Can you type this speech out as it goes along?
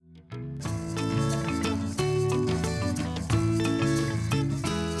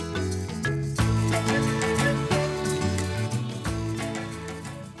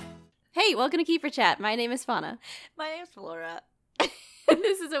Hey, welcome to Keeper Chat. My name is Fauna. My name's Flora.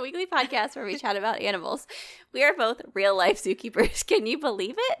 This is a weekly podcast where we chat about animals. We are both real-life zookeepers. Can you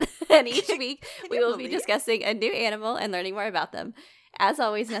believe it? And each week, we will be discussing a new animal and learning more about them. As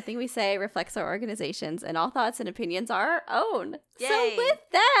always, nothing we say reflects our organizations, and all thoughts and opinions are our own. Yay. So with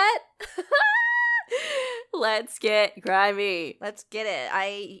that, let's get grimy. Let's get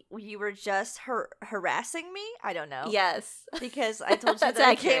it. You were just harassing me? I don't know. Yes. Because I told you That's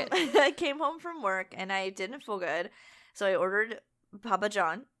that accurate. I came home from work and I didn't feel good. So I ordered Papa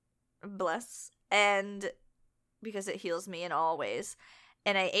John, bless, and because it heals me in all ways.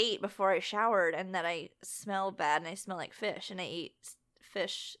 And I ate before I showered, and then I smell bad and I smell like fish, and I ate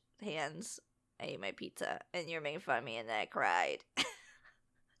fish hands. I ate my pizza, and you're making fun of me, and then I cried.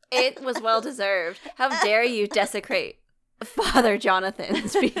 It was well deserved. How dare you desecrate Father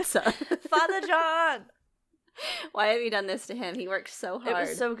Jonathan's pizza? Father John! Why have you done this to him? He worked so hard. It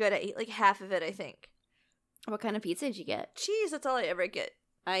was so good. I ate like half of it, I think. What kind of pizza did you get? Cheese, that's all I ever get.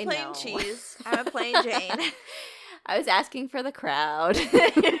 I Plain know. cheese. I'm a plain Jane. I was asking for the crowd.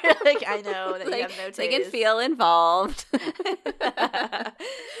 Like, I know that you have no taste. They can feel involved.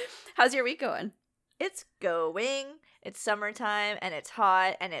 How's your week going? It's going. It's summertime, and it's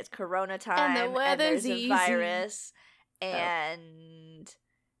hot, and it's Corona time, And the weather's there's a easy. virus, and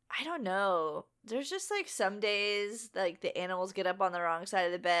I don't know. There's just like some days, like the animals get up on the wrong side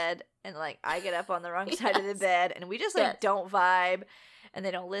of the bed, and like I get up on the wrong side of the Yes. bed, and we just like Yes. don't vibe, and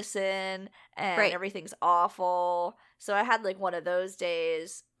they don't listen, and Right. everything's awful. So I had like one of those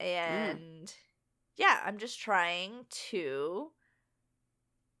days, and yeah, I'm just trying to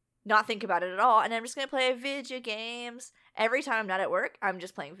not think about it at all, and I'm just gonna play video games. Every time I'm not at work, I'm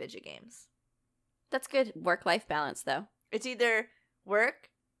just playing video games. That's good work-life balance, though. It's either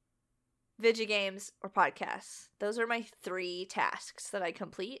work, video games, or podcasts. Those are my 3 tasks that I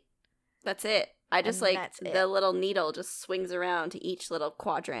complete. That's it. I just And like that's it. the little needle just swings around to each little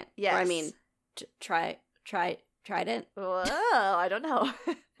quadrant. Yes. Or, I mean, trident. Whoa, I don't know.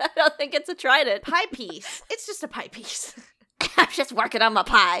 I don't think it's a trident. Pie piece. It's just a pie piece. I'm just working on my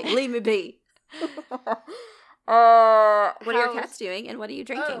pie. Leave me be. What are your How's- cats doing, and what are you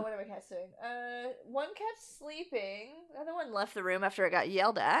drinking? what are my cats doing? One cat's sleeping. The other one left the room after it got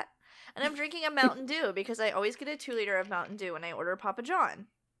yelled at. And I'm drinking a Mountain Dew because I always get a 2-liter of Mountain Dew when I order Papa John.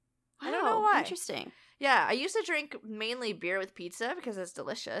 I don't know why. Interesting. Yeah, I used to drink mainly beer with pizza because it's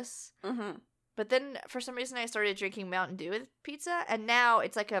delicious. Mm-hmm. But then for some reason I started drinking Mountain Dew with pizza, and now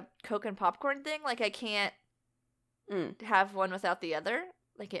it's like a Coke and popcorn thing. Like I can't have one without the other.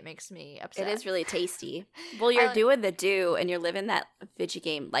 Like it makes me upset. It is really tasty. Well, you're I- doing the dew, and you're living that video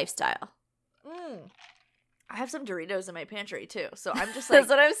game lifestyle. I have some Doritos in my pantry too, so I'm just like That's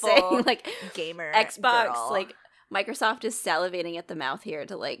what I'm full saying. Like gamer Xbox, girl. like Microsoft is salivating at the mouth here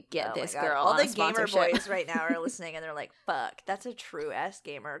to like get Oh my this God. girl All on the a gamer sponsorship. boys right now are listening, and they're like, "Fuck, that's a true ass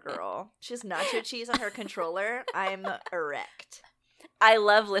gamer girl." She has nacho cheese on her controller. I'm erect. I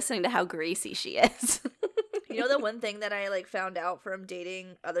love listening to how greasy she is. You know, the one thing that I like found out from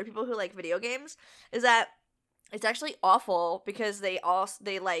dating other people who like video games is that it's actually awful because they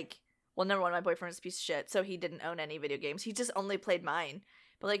like, well, number one, my boyfriend's a piece of shit, so he didn't own any video games. He just only played mine.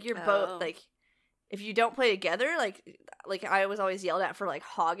 But like you're Oh. both like, if you don't play together, like I was always yelled at for like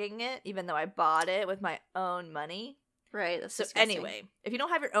hogging it, even though I bought it with my own money. Right. That's So disgusting. anyway, if you don't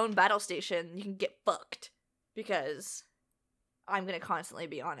have your own battle station, you can get fucked because I'm gonna constantly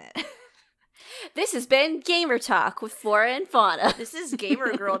be on it. This has been Gamer Talk with Flora and Fauna. This is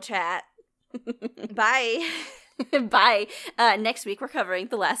Gamer Girl Chat. Bye. Bye. Next week we're covering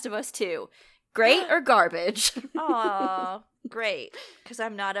The Last of Us 2. Great or garbage? Aw, great. Because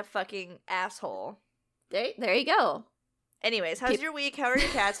I'm not a fucking asshole. There you go. Anyways, how's your week? How are your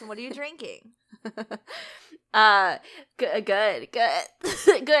cats? And what are you drinking? Good.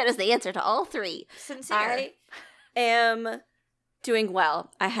 Good is the answer to all 3. Sincere. I am doing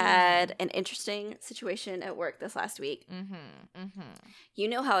well. I had an interesting situation at work this last week. You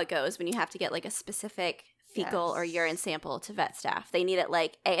know how it goes when you have to get like a specific fecal or Yes. urine sample to vet staff. They need it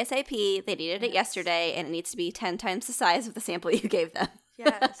like ASAP. They needed it yesterday, and it needs to be 10 times the size of the sample you gave them.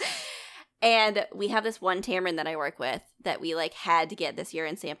 Yes. And we have this one Tamarin that I work with that we like had to get this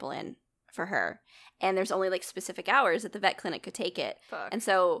urine sample in for her. And there's only like specific hours that the vet clinic could take it. Fuck. And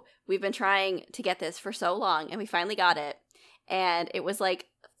so we've been trying to get this for so long, and we finally got it. And it was like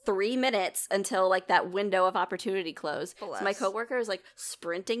 3 minutes until like that window of opportunity closed. So my Bless. coworker is like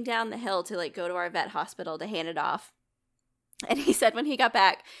sprinting down the hill to like go to our vet hospital to hand it off. And he said when he got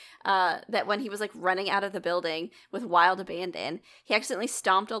back, that when he was like running out of the building with wild abandon, he accidentally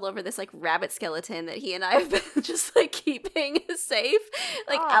stomped all over this like rabbit skeleton that he and I have been just like keeping safe,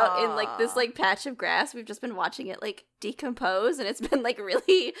 like out in like this like patch of grass. We've just been watching it like decompose, and it's been like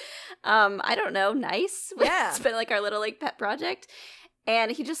really, I don't know, nice. Yeah, it's been like our little like pet project.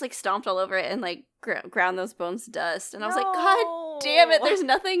 And he just like stomped all over it and like ground those bones to dust. And I was like, God damn it, there's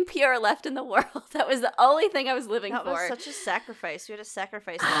nothing pure left in the world. That was the only thing I was living for. That was such a sacrifice. You had to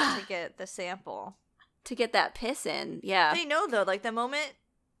sacrifice that to get the sample. To get that piss in, yeah. They know though, like the moment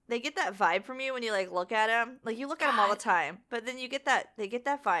they get that vibe from you when you like look at them, like you look at them all the time, but then they get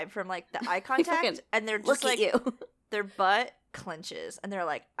that vibe from like the eye contact, and they're just like, their butt clenches, and they're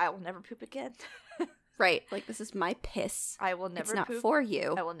like, I will never poop again. Right, like this is my piss. I will never. It's not poop. for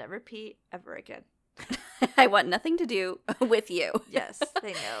you. I will never pee ever again. I want nothing to do with you. Yes,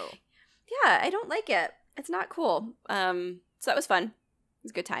 they know. Yeah, I don't like it. It's not cool. So that was fun. It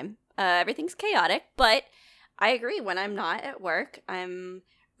was a good time. Everything's chaotic, but I agree. When I'm not at work, I'm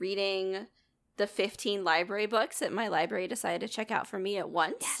reading the 15 library books that my library decided to check out for me at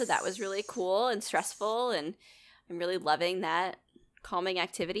once. Yes. So that was really cool and stressful, and I'm really loving that calming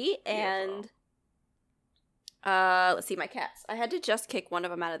activity. Beautiful. And let's see, my cats. I had to just kick one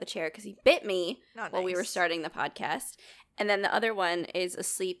of them out of the chair because he bit me while we were starting the podcast. And then the other one is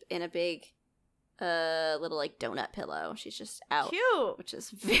asleep in a big little like donut pillow. She's just out. Cute. Which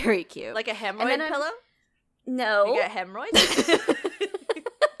is very cute. Like a hemorrhoid pillow? No. You got hemorrhoids?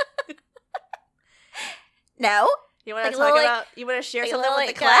 No. You want to talk about, you want to share something with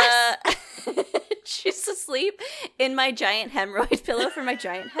the class? She's asleep in my giant hemorrhoid pillow for my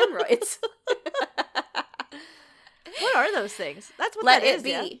giant hemorrhoids. What are those things? That's what Let that it is, be.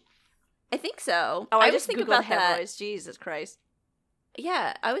 yeah? I think so. Oh, I just think Googled about hemorrhoids. That. Jesus Christ.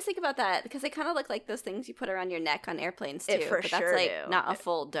 Yeah, I always think about that because they kind of look like those things you put around your neck on airplanes too. But that's like not a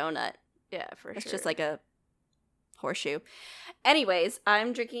full donut. Yeah, for sure. It's just like a horseshoe. Anyways,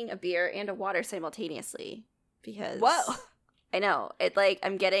 I'm drinking a beer and a water simultaneously because whoa, I know it. Like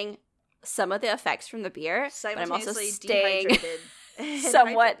I'm getting some of the effects from the beer, but I'm also staying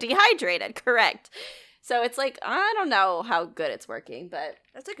somewhat dehydrated. Correct. So it's like, I don't know how good it's working, but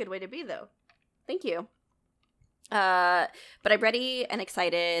that's a good way to be, though. Thank you. But I'm ready and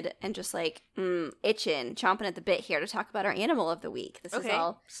excited and just like itching, chomping at the bit here to talk about our animal of the week. This is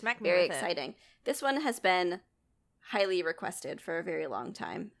all very exciting. This one has been highly requested for a very long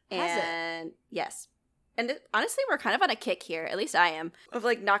time. Has it? Yes. And honestly, we're kind of on a kick here, at least I am, of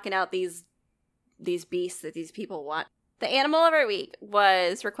like knocking out these beasts that these people want. The animal of our week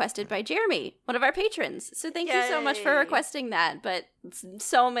was requested by Jeremy, one of our patrons. So thank you so much for requesting that. But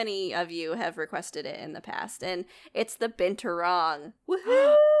so many of you have requested it in the past. And it's the Binturong.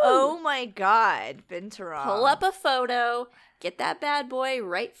 Woohoo! Oh my God, Binturong. Pull up a photo. Get that bad boy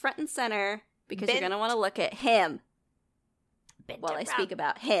right front and center. Because you're going to want to look at him while I speak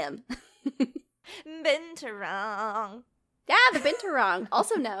about him. Binturong. Yeah, the Binturong.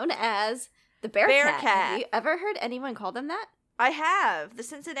 Also known as the Bearcat. Have you ever heard anyone call them that? I have. The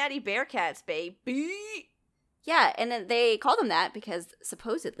Cincinnati Bearcats, baby. Yeah, and then they call them that because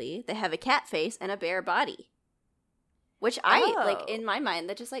supposedly they have a cat face and a bear body. Which like, in my mind,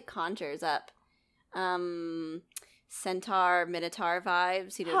 that just like conjures up centaur, minotaur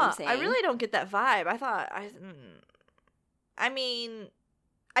vibes. You know what I'm saying? I really don't get that vibe. I mean,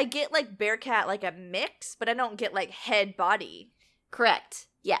 I get like Bearcat like a mix, but I don't get like head body. Correct.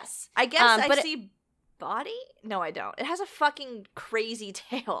 Yes. I guess I see body? No, I don't. It has a fucking crazy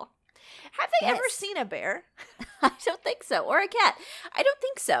tail. Have they ever seen a bear? I don't think so. Or a cat. I don't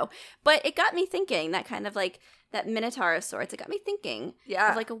think so. But it got me thinking, that kind of like, that minotaur of sorts, it got me thinking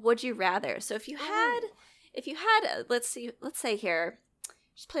of like a would you rather. So if you had, let's say here,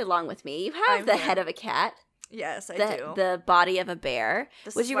 just play along with me. You have the head of a cat. Yes, I do. The body of a bear.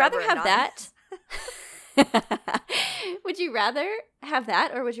 Would you rather have that? Would you rather have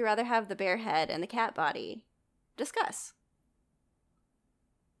that, or would you rather have the bear head and the cat body? Discuss.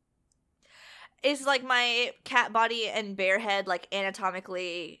 Is like my cat body and bear head like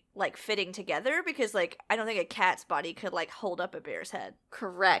anatomically like fitting together? Because like I don't think a cat's body could like hold up a bear's head.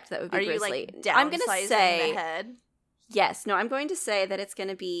 Correct. That would be grisly. Are you like downsizing the head? Yes. No, I'm going to say that it's going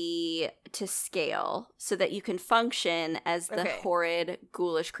to be to scale so that you can function as the horrid,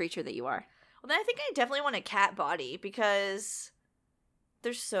 ghoulish creature that you are. Well, then I think I definitely want a cat body because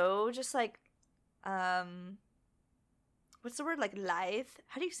they're so just like, what's the word? Like lithe?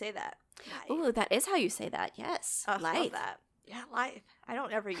 How do you say that? Oh, that is how you say that. Yes. Lithe. I love that. Yeah, lithe. I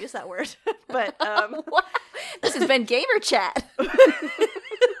don't ever use that word. But, This has been Gamer Chat.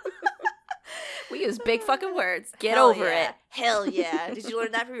 We use big fucking words. Get Hell over yeah. it. Hell yeah. Did you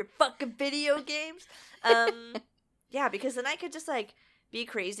learn that from your fucking video games? Yeah, because then I could just, like, be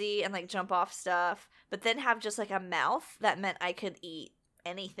crazy and, like, jump off stuff, but then have just, like, a mouth that meant I could eat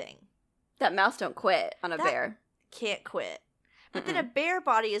anything. That mouth don't quit on a That bear. Can't quit. But then a bear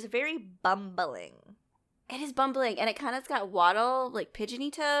body is very bumbling. It is bumbling, and it kind of's got waddle, like pigeony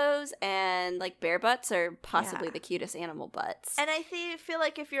toes, and like bear butts are possibly the cutest animal butts. And I feel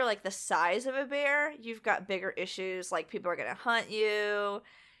like if you're like the size of a bear, you've got bigger issues. Like people are gonna hunt you,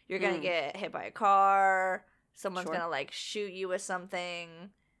 you're gonna get hit by a car, someone's gonna like shoot you with something.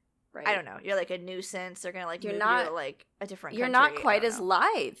 Right. I don't know. You're like a nuisance. They're gonna like move you to like a different. You're country. not quite as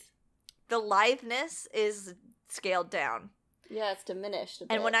lithe. The litheness is scaled down. Yeah, it's diminished a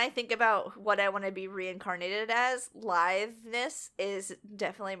bit. And when I think about what I want to be reincarnated as, litheness is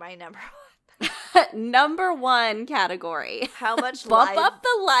definitely my number one. Number one category. How much bump up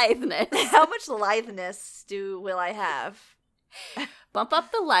the litheness? How much litheness will I have? Bump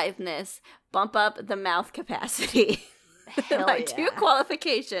up the litheness. Bump up the mouth capacity. Hell like yeah. 2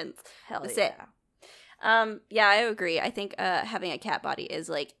 qualifications. Hell That's yeah. it. Yeah, I agree. I think having a cat body is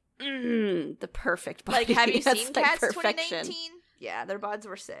like the perfect body. Like, have you That's seen like Cats perfection. 2019? Yeah, their bods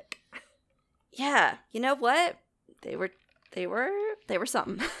were sick. Yeah, you know what? They were something. They were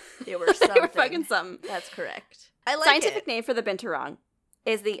something. They were fucking something. That's correct. I like Scientific it. name for the binturong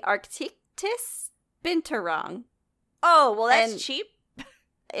is the Arctictis binturong. Oh, well, that's And cheap.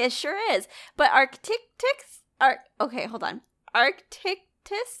 It sure is. But okay, hold on.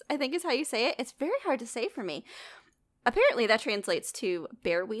 Arctictis, I think is how you say it. It's very hard to say for me. Apparently, that translates to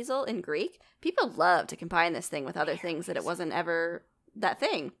bear weasel in Greek. People love to combine this thing with other things that it wasn't ever that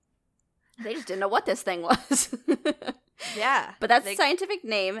thing. They just didn't know what this thing was. Yeah. But that's the scientific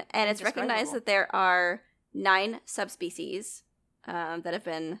name, and it's recognized indescribable. that there are 9 subspecies that have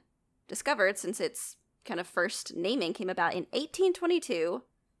been discovered since its kind of first naming came about in 1822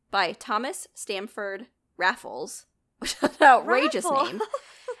 by Thomas Stamford Raffles, which is an outrageous name.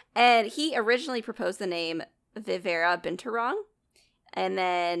 And he originally proposed the name Viverra binturong, and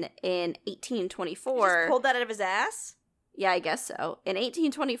then in 1824, He just pulled that out of his ass? yeah, I guess so. In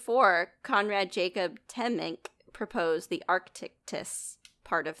 1824, Conrad Jacob Temminck proposed the Arctictis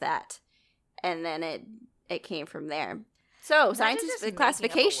part of that, and then it came from there. So scientific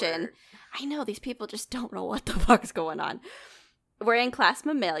classification. I know these people just don't know what the fuck's going on. We're in class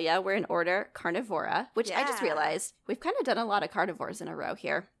Mammalia. We're in order Carnivora, which I just realized we've kind of done a lot of carnivores in a row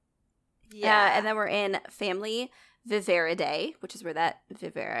here. Yeah. And then we're in family Viverridae, which is where that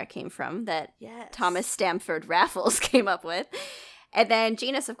Viverra came from, that Thomas Stamford Raffles came up with. And then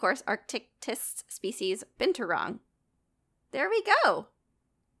genus, of course, Arctictis species binturong. There we go.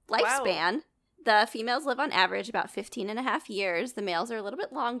 Lifespan. Wow. The females live on average about 15 and a half years. The males are a little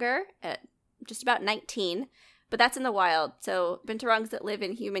bit longer, at just about 19. But that's in the wild. So binturongs that live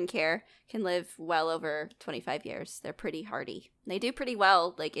in human care can live well over 25 years. They're pretty hardy. They do pretty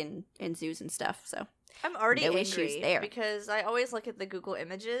well, like in zoos and stuff. So I'm already no angry issues there. because I always look at the Google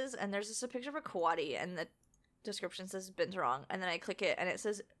images and there's just a picture of a coati and the description says binturong, and then I click it and it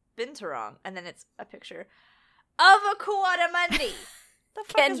says binturong, and then it's a picture of a coatimundi. The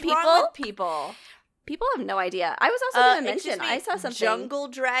fuck is wrong with people? People have no idea. I was also going to mention, I saw something.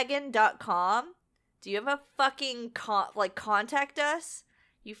 JungleDragon.com. Do you have a fucking contact us?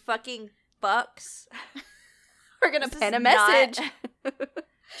 You fucking fucks. We're gonna pen a message.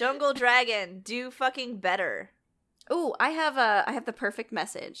 Jungle Dragon, do fucking better. Ooh, I have the perfect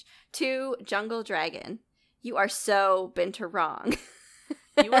message to Jungle Dragon. You are so binturong.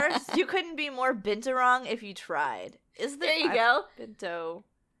 You couldn't be more binturong if you tried. There you go. Binto.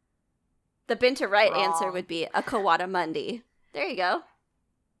 The binter right answer would be a coatimundi. There you go.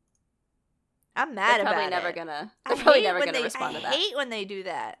 I'm mad about it. They're probably never gonna respond to that. I hate when they do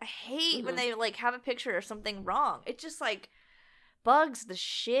that. I hate when they like have a picture of something wrong. It just like bugs the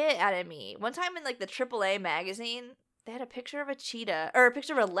shit out of me. One time in like the AAA magazine, they had a picture of a cheetah or a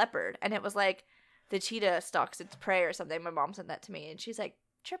picture of a leopard, and it was like the cheetah stalks its prey or something. My mom sent that to me, and she's like,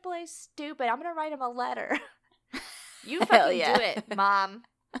 "AAA's stupid. I'm gonna write him a letter." You fucking do it, Mom.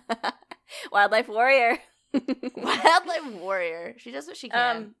 Wildlife warrior. Wildlife warrior. She does what she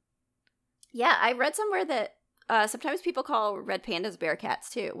can. Yeah, I read somewhere that sometimes people call red pandas bear cats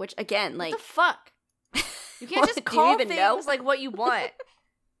too, which again, like, what the fuck? You can't just call things like what you want.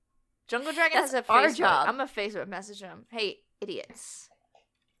 Jungle Dragon has a Facebook. Our job. I'm a Facebook message him. Hey, idiots.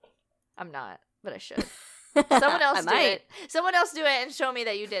 I'm not, but I should. Someone else do it. Someone else do it and show me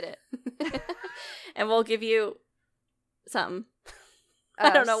that you did it. And we'll give you something.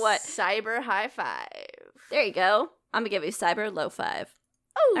 I don't know what. Cyber high five. There you go. I'm gonna give you cyber low five.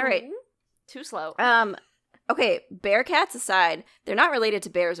 Oh, all right. Too slow. Okay, bear cats aside, they're not related to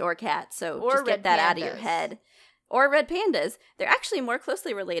bears or cats, so Or just get red that out of pandas. your head. Or red pandas. They're actually more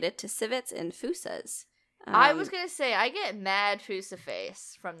closely related to civets and fusas. I was gonna say, I get mad Fusa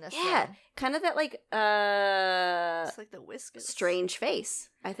face from this Yeah, thing. kind of that, like, It's like the whiskers. strange face,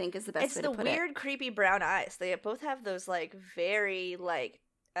 I think is the best way to put it. It's the weird, creepy brown eyes. They both have those, like, very, like,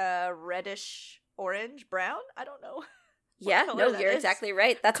 reddish orange brown? I don't know. Yeah, no, you're exactly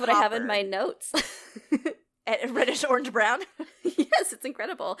right. That's what I have in my notes. And reddish orange brown? Yes, it's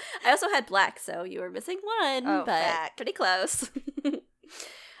incredible. I also had black, so you were missing one, but fact. pretty close.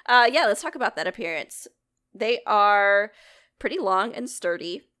 Yeah, let's talk about that appearance. They are pretty long and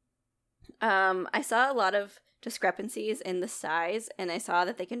sturdy. I saw a lot of discrepancies in the size, and I saw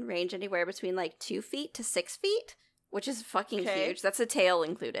that they can range anywhere between like 2 feet to 6 feet, which is fucking huge. That's a tail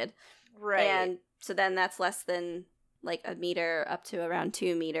included. Right. And so then that's less than like a meter up to around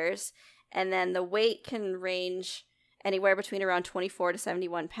 2 meters. And then the weight can range anywhere between around 24 to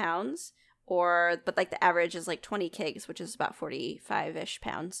 71 pounds, but like the average is like 20 kgs, which is about 45-ish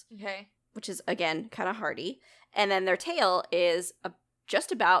pounds. Okay. Which is, again, kind of hardy. And then their tail is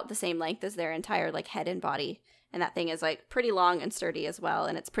just about the same length as their entire like head and body. And that thing is like pretty long and sturdy as well.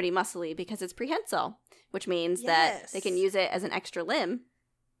 And it's pretty muscly because it's prehensile, which means that they can use it as an extra limb,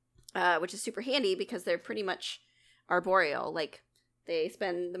 which is super handy because they're pretty much arboreal. Like, they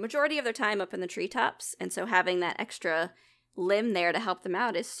spend the majority of their time up in the treetops. And so having that extra limb there to help them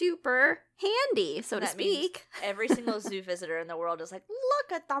out is super handy, so to speak. Every single zoo visitor in the world is like,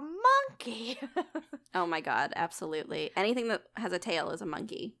 look at the monkey. Oh my god, absolutely. Anything that has a tail is a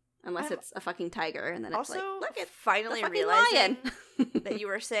monkey, unless it's a fucking tiger, and then also, it's like, look at finally the fucking realizing lion. that you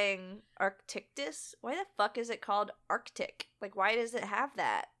were saying Arcticus. Why the fuck is it called Arctic? Like, why does it have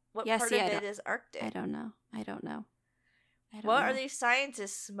that? What part of it is Arctic? I don't know. What are these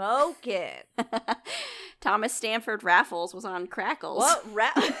scientists smoking? Thomas Stanford Raffles was on Crackles. What?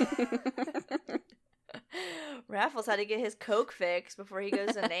 Raffles had to get his Coke fix before he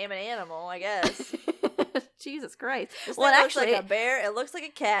goes to name an animal, I guess. Jesus Christ. This thing looks like a bear, it looks like a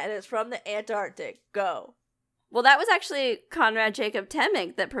cat, and it's from the Antarctic. Go. Well, that was actually Conrad Jacob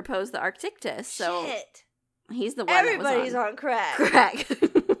Temminck that proposed the Arctictus, so shit. He's the one Everybody's that was on crack.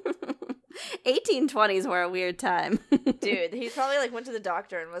 1820s were a weird time. Dude, he probably like went to the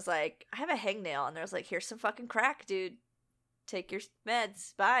doctor and was like, I have a hangnail, and there was like, here's some fucking crack, dude. Take your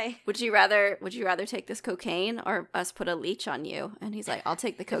meds. Bye. Would you rather take this cocaine or us put a leech on you? And he's like, I'll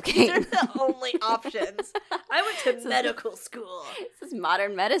take the cocaine. They're the only options. I went to medical school. This is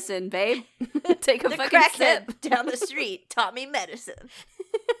modern medicine, babe. Take a the fucking crackhead sip. down the street taught me medicine.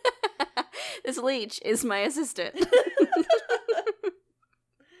 This leech is my assistant.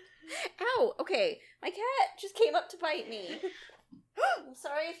 Ow, okay. My cat just came up to bite me. I'm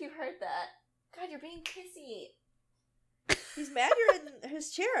sorry if you heard that. God, you're being pissy. He's mad you're in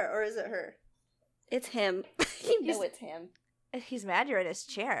his chair, or is it her? It's him. You know it's him. He's mad you're in his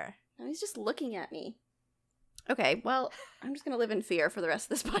chair. No, he's just looking at me. Okay, well, I'm just going to live in fear for the rest of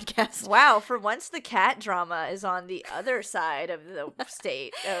this podcast. Wow, for once the cat drama is on the other side of the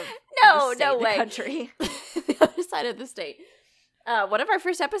state. No way. Country. The other side of the state. One of our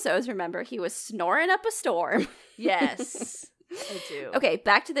first episodes, remember, he was snoring up a storm. Yes, I do. Okay,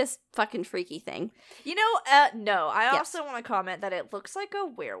 back to this fucking freaky thing. You know, no, I also want to comment that it looks like a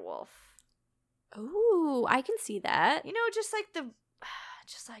werewolf. Ooh, I can see that. You know, just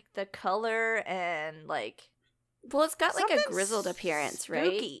like the color and like. Well, it's got like a grizzled appearance, right?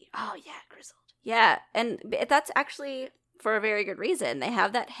 Spooky. Oh yeah, grizzled. Yeah, and that's actually for a very good reason. They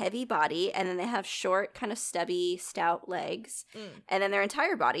have that heavy body, and then they have short, kind of stubby, stout legs. And then their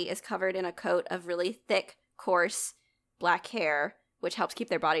entire body is covered in a coat of really thick, coarse, black hair, which helps keep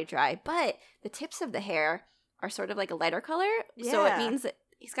their body dry. But the tips of the hair are sort of like a lighter color, so it means that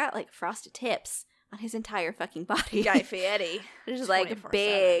he's got like frosted tips on his entire fucking body. Guy Fieri. Which is like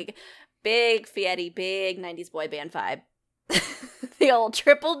big Fieri, big 90s boy band vibe. The old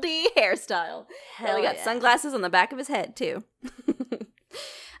Triple D hairstyle. Hell he got sunglasses on the back of his head, too.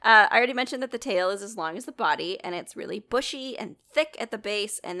 I already mentioned that the tail is as long as the body, and it's really bushy and thick at the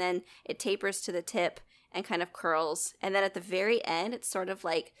base, and then it tapers to the tip and kind of curls. And then at the very end, it's sort of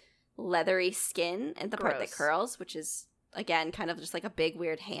like leathery skin and the part that curls, which is, again, kind of just like a big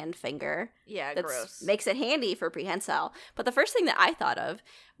weird hand finger. Yeah, gross. Makes it handy for prehensile. But the first thing that I thought of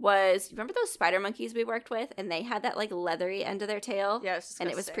was, remember those spider monkeys we worked with? And they had that like leathery end of their tail? Yeah, and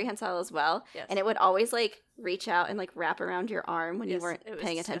it was prehensile as well. Yes. And it would always like reach out and like wrap around your arm when you weren't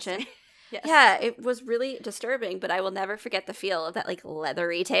paying disgusting. attention. Yes. Yeah, it was really disturbing, but I will never forget the feel of that like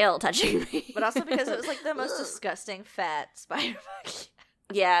leathery tail touching me. But also because it was like the most disgusting fat spider monkey.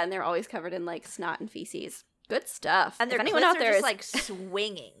 Yeah, and they're always covered in like snot and feces. Good stuff. And their if anyone clits out are there just is like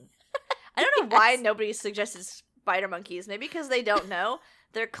swinging. I don't know why nobody suggested spider monkeys. Maybe because they don't know.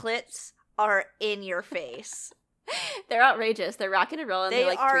 Their clits are in your face. They're outrageous. They're rocking and rolling. They're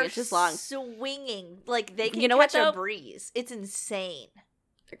like 3 inches long. Swinging. Like they can catch a breeze. It's insane.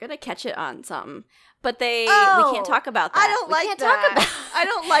 They're gonna catch it on something. But we can't talk about that. I don't like that. I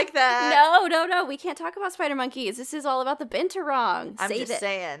don't like that. No. We can't talk about spider monkeys. This is all about the binturong. I'm just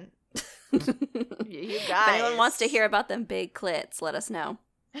saying. You guys. If anyone wants to hear about them big clits, let us know.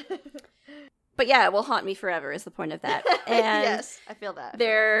 But yeah, it will haunt me forever is the point of that. And yes, I feel that.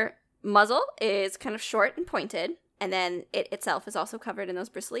 Their muzzle is kind of short and pointed, and then it itself is also covered in those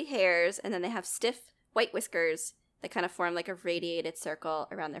bristly hairs, and then they have stiff white whiskers that kind of form like a radiated circle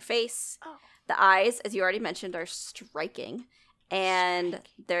around their face. Oh. The eyes, as you already mentioned, are striking. And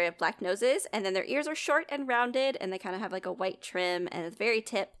they have black noses, and then their ears are short and rounded, and they kind of have like a white trim, and at the very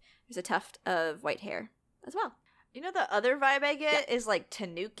tip, there's a tuft of white hair as well. You know, the other vibe I get is like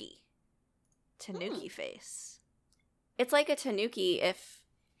Tanuki. Tanuki face. It's like a Tanuki if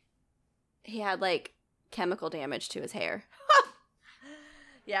he had like chemical damage to his hair.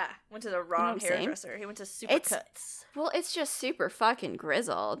 Yeah, went to the wrong hairdresser. He went to Supercuts. Well, it's just super fucking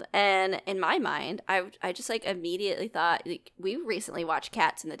grizzled. And in my mind, I just like immediately thought, like, we recently watched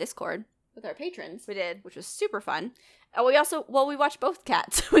Cats in the Discord with our patrons. We did. Which was super fun. And we watched both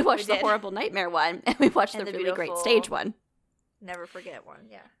Cats. We watched the Horrible Nightmare one, and we watched the really great stage one. Never forget one,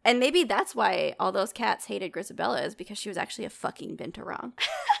 yeah. And maybe that's why all those cats hated Grisabella, is because she was actually a fucking binturong.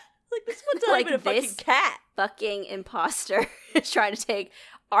 Like, this one's not even a fucking cat. Fucking imposter is trying to take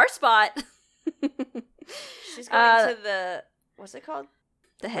our spot. She's going to the, what's it called?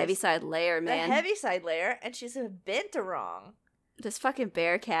 The Heaviside Lair, man. The Heaviside Lair, and she's a binturong. This fucking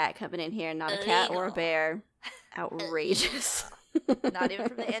bear cat coming in here, not a cat or a bear. Outrageous. Not even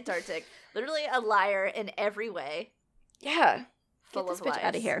from the Antarctic. Literally a liar in every way. Yeah. Full Get this of bitch lies.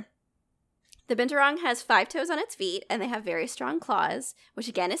 out of here. The binturong has 5 toes on its feet, and they have very strong claws, which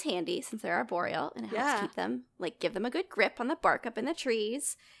again is handy since they're arboreal, and it helps keep them, like, give them a good grip on the bark up in the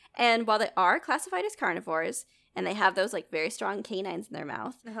trees. And while they are classified as carnivores, and they have those, like, very strong canines in their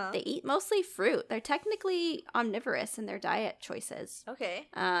mouth, they eat mostly fruit. They're technically omnivorous in their diet choices. Okay.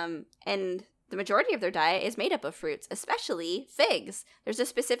 And the majority of their diet is made up of fruits, especially figs. There's a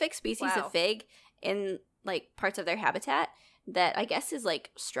specific species of fig in, like, parts of their habitat that I guess is,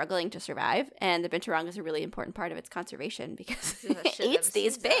 like, struggling to survive, and the binturong is a really important part of its conservation because it eats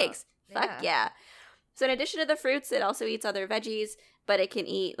these figs. Fuck yeah. So in addition to the fruits, it also eats other veggies, but it can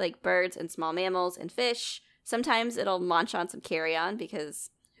eat, like, birds and small mammals and fish. Sometimes it'll munch on some carrion, because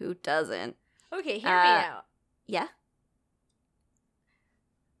who doesn't? Okay, hear me out. Yeah?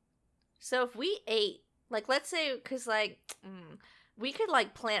 So if we ate, like, let's say, because, like, we could,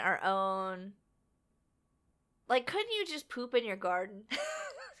 like, plant our own... Like, couldn't you just poop in your garden?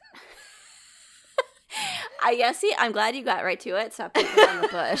 See, I'm glad you got right to it. Stop beating around the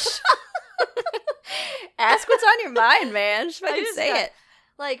bush. Ask what's on your mind, man. Just fucking say it.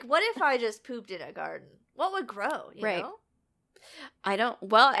 Like, what if I just pooped in a garden? What would grow, you know?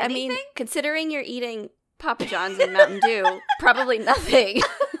 I mean, considering you're eating Papa John's and Mountain Dew, probably nothing.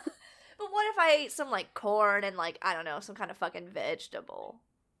 But what if I ate some, like, corn and, like, I don't know, some kind of fucking vegetable?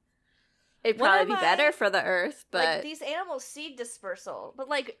 It'd probably be better for the earth, but... Like, these animals seed dispersal. But,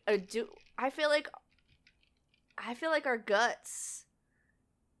 like, I feel like our guts...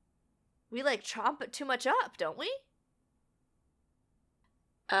 We, like, chomp it too much up, don't we?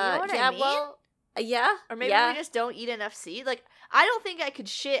 You know what I mean? Well, yeah. Or maybe we just don't eat enough seed. Like, I don't think I could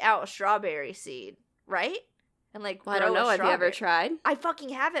shit out a strawberry seed, right? And, like, I don't know. Have you ever tried? I fucking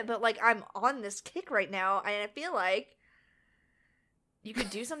haven't, but, like, I'm on this kick right now, and I feel like you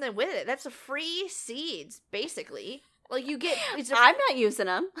could do something with it. That's a free seeds, basically. Like, you get... I'm not using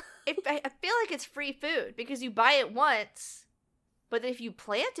them. I feel like it's free food, because you buy it once, but if you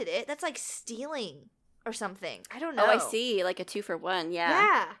planted it, that's like stealing or something. I don't know. Oh, I see. Like a 2-for-1,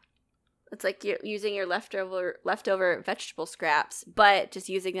 yeah. It's like you're using your leftover vegetable scraps, but just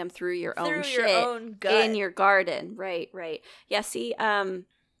using them through your own gut. In your garden. Right. Yeah, see, I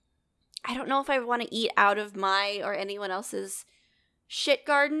don't know if I want to eat out of my or anyone else's shit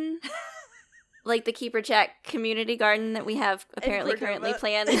garden. Like the Keeper Jack community garden that we have apparently currently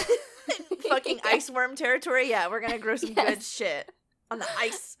planned. Fucking iceworm territory. Yeah, we're going to grow some good shit on the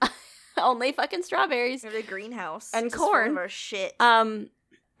ice. Only fucking strawberries. Or the greenhouse. And corn. Or shit.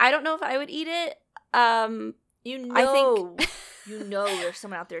 I don't know if I would eat it. You know there's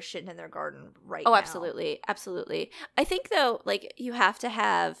someone out there shitting in their garden right now. Oh, absolutely. I think, though, like, you have to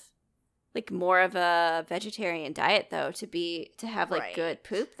have like more of a vegetarian diet though to have like Right. good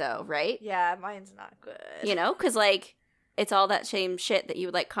poop though, right? Yeah, mine's not good. You know, because like it's all that same shit that you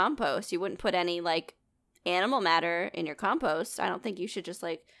would like compost. You wouldn't put any like animal matter in your compost. I don't think you should just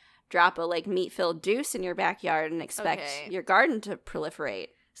like drop a like meat filled deuce in your backyard and expect your garden to proliferate.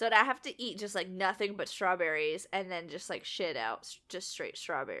 So I'd have to eat just like nothing but strawberries and then just like shit out just straight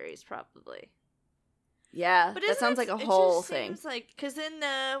strawberries probably. Yeah, But that sounds like a whole thing. Seems like, because then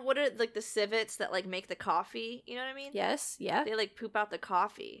what are like the civets that like make the coffee? You know what I mean? Yes, yeah. They like poop out the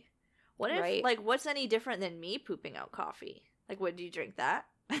coffee. What if Right. like what's any different than me pooping out coffee? Like, would you drink that?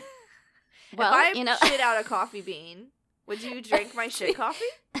 Well, if I you know, shit out a coffee bean, would you drink my shit coffee?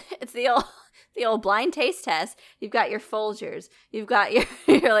 it's the old blind taste test. You've got your Folgers, you've got your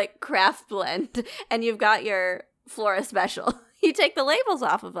like craft blend, and you've got your Flora Special. You take the labels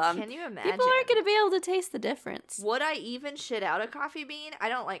off of them. Can you imagine? People aren't going to be able to taste the difference. Would I even shit out a coffee bean? I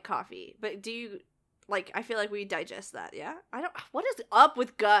don't like coffee, but do you like? I feel like we digest that. Yeah, I don't. What is up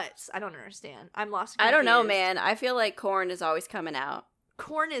with guts? I don't understand. I'm lost. I don't know, confused. man. I feel like corn is always coming out.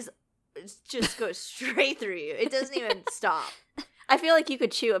 Corn is just goes straight through you. It doesn't even stop. I feel like you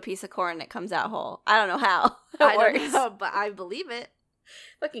could chew a piece of corn and it comes out whole. I don't know how. I don't know, but I believe it.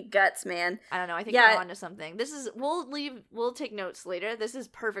 Fucking guts, man. I don't know. I think we're onto something. This is we'll take notes later. This is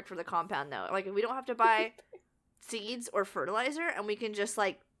perfect for the compound though. Like we don't have to buy seeds or fertilizer and we can just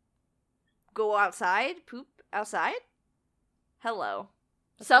like go outside, poop outside. Hello.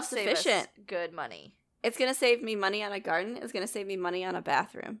 That's gonna save us Self-sufficient. Good money. It's going to save me money on a garden. It's going to save me money on a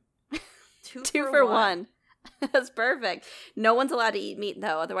bathroom. Two for one. That's perfect. No one's allowed to eat meat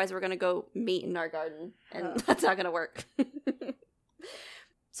though. Otherwise we're going to go meat in our garden and that's not going to work.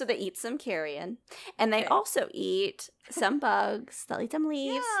 So they eat some carrion, and they also eat some bugs. They'll eat some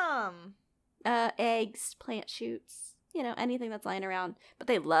leaves, Yum. Eggs, plant shoots, you know, anything that's lying around. But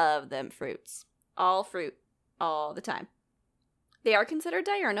they love them fruits. All fruit, all the time. They are considered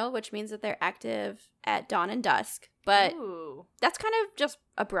diurnal, which means that they're active at dawn and dusk. But Ooh. that's kind of just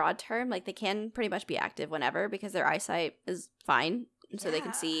a broad term. Like, they can pretty much be active whenever because their eyesight is fine. So they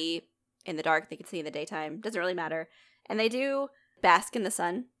can see in the dark, they can see in the daytime. Doesn't really matter. And they do bask in the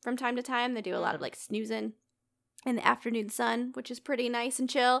sun from time to time. They do a lot of like snoozing in the afternoon sun, which is pretty nice and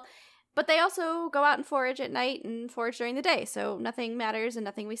chill. But they also go out and forage at night and forage during the day. So nothing matters and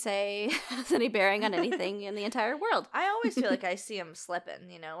nothing we say has any bearing on anything in the entire world. I always feel like I see them slipping,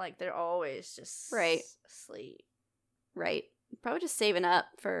 you know, like they're always just asleep. Right. Probably just saving up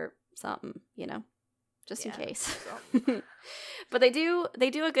for something, you know, just in case. But they do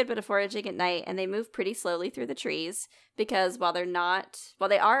a good bit of foraging at night, and they move pretty slowly through the trees because while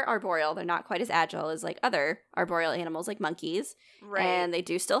they are arboreal, they're not quite as agile as like other arboreal animals like monkeys. Right. And they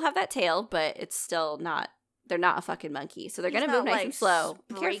do still have that tail, but it's still not, they're not a fucking monkey. So they're going to move nice and slow,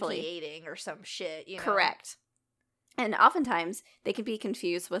 carefully. Eating or some shit, you know. Correct. And oftentimes they can be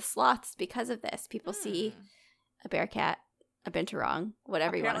confused with sloths because of this. People see a bear cat, a binturong,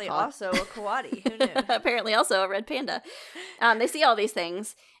 whatever you want to call it. Apparently also a coati. Who knew? Apparently also a red panda. They see all these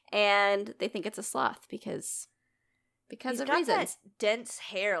things, and they think it's a sloth because He's of got reasons. That dense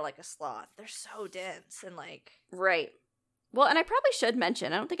hair like a sloth. They're so dense and like... Right. Well, and I probably should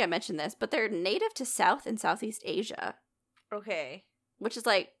mention, I don't think I mentioned this, but they're native to South and Southeast Asia. Okay. Which is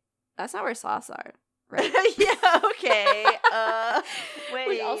like, that's not where sloths are, right? Yeah, okay. Wait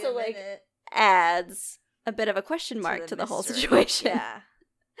Which also a like minute. adds a bit of a question mark to the whole mystery. situation. Yeah.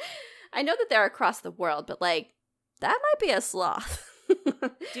 I know that they're across the world, but like, that might be a sloth.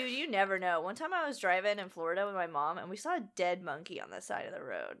 Dude, you never know. One time I was driving in Florida with my mom, and we saw a dead monkey on the side of the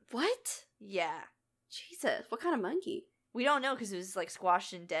road. What? Yeah. Jesus, what kind of monkey? We don't know because it was like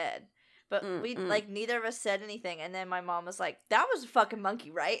squashed and dead. But we like neither of us said anything, and then my mom was like, "That was a fucking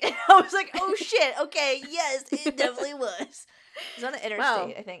monkey, right?" And I was like, "Oh shit, okay, yes, it definitely was." It was on the interstate.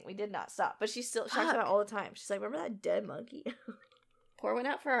 Wow. I think we did not stop, but she talks about it all the time. She's like, "Remember that dead monkey?" Pour one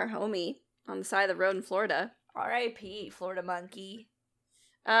out for our homie on the side of the road in Florida. R.I.P. Florida monkey.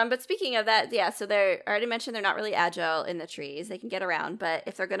 But speaking of that, yeah, so I already mentioned they're not really agile in the trees. They can get around, but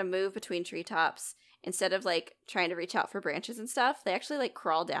if they're going to move between treetops, instead of like trying to reach out for branches and stuff, they actually like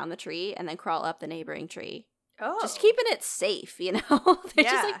crawl down the tree and then crawl up the neighboring tree. Oh. Just keeping it safe, you know? They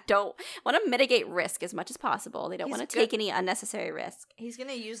just like don't want to mitigate risk as much as possible. They don't want to take any unnecessary risk. He's going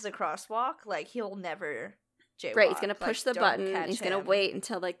to use the crosswalk. Like, he'll never jaywalk. Right, he's going to push like, the button. And he's going to wait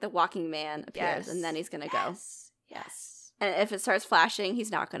until like the walking man appears, and then he's going to go. Yes. And if it starts flashing,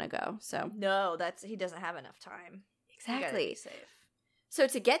 he's not going to go. So no, he doesn't have enough time. Exactly. Be safe. So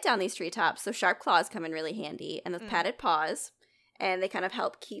to get down these treetops, so sharp claws come in really handy, and with padded paws, and they kind of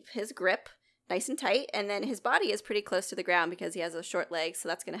help keep his grip nice and tight, and then his body is pretty close to the ground because he has those short legs, so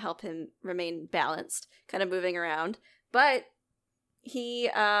that's going to help him remain balanced, kind of moving around. But he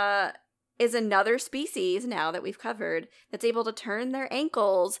is another species now that we've covered that's able to turn their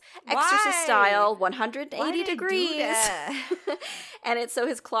ankles exorcist style 180 degrees. And it's so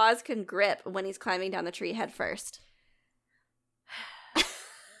his claws can grip when he's climbing down the tree head first.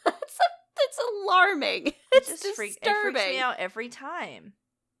 It's alarming. It's disturbing. It freaks me out every time.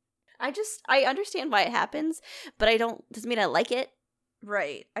 I understand why it happens, but doesn't mean I like it.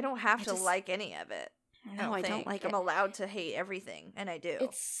 Right. I don't have to like any of it. No, I don't like it. I'm allowed to hate everything, and I do.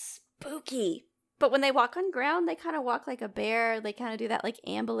 It's spooky. But when they walk on ground, they kind of walk like a bear. They kind of do that like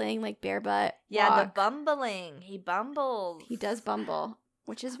ambling, like bare butt Yeah, walk. the bumbling. He bumbles. He does bumble,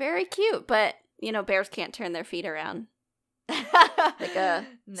 which is very cute. But, bears can't turn their feet around like a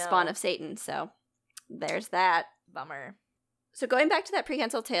spawn of Satan. So there's that. Bummer. So going back to that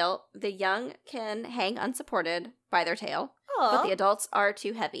prehensile tail, the young can hang unsupported by their tail, but the adults are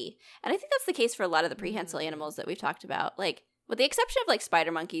too heavy. And I think that's the case for a lot of the prehensile animals that we've talked about. Like, with the exception of like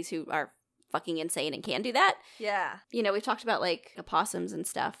spider monkeys who are fucking insane and can do that. Yeah. We've talked about like opossums and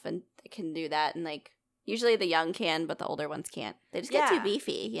stuff and they can do that. And like, usually the young can, but the older ones can't. They just get too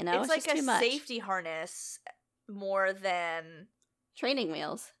beefy, It's like just a too much. Safety harness more than training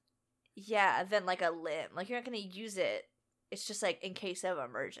wheels. Yeah, than like a limb. Like, you're not going to use it. It's just like in case of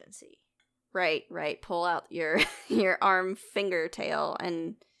emergency. Right. Pull out your arm finger tail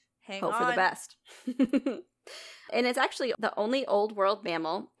and hope for the best. And it's actually the only old world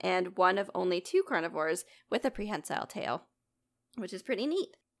mammal and one of only 2 carnivores with a prehensile tail, which is pretty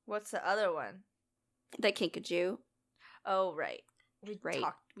neat. What's the other one? The kinkajou. Oh, right. We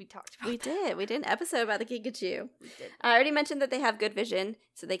talked about that. We did an episode about the kinkajou. We did. I already mentioned that they have good vision,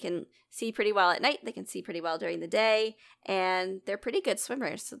 so they can see pretty well at night. They can see pretty well during the day, and they're pretty good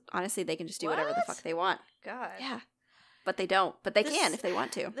swimmers. So honestly, they can just do whatever the fuck they want. God. Yeah. But they don't. But they can if they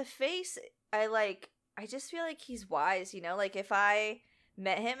want to. The face, I just feel like he's wise, Like, if I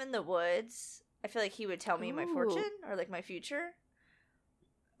met him in the woods, I feel like he would tell me my fortune or, like, my future.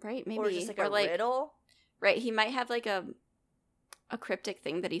 Right, maybe. Or just, like, a riddle. Right, he might have, like, a cryptic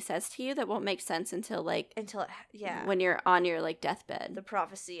thing that he says to you that won't make sense until when you're on your like deathbed. The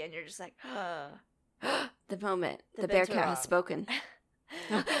prophecy, and you're just like, the moment the bear cat has spoken.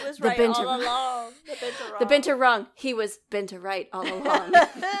 He was right all along. The binturong. He was binter right all along.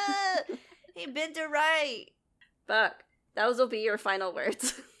 He binter right. Fuck. Those will be your final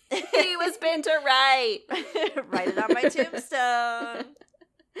words. He was binter right. Write it on my tombstone.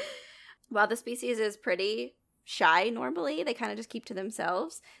 While the species is pretty shy normally, they kind of just keep to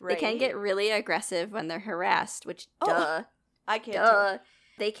themselves. Right. They can get really aggressive when they're harassed, which I can't.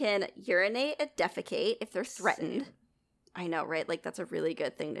 They can urinate and defecate if they're threatened. Same. I know, right? Like, that's a really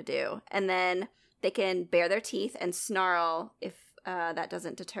good thing to do. And then they can bare their teeth and snarl if that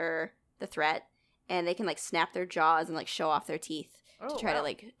doesn't deter the threat. And they can like snap their jaws and like show off their teeth to try to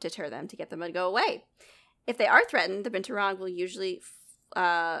like deter them, to get them to go away. If they are threatened, the binturong will usually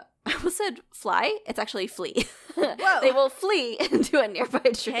I almost said fly. It's actually flee. They will flee into a nearby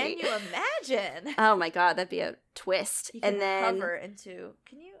tree. Can you imagine? Oh my god, that'd be a twist. You can hover into.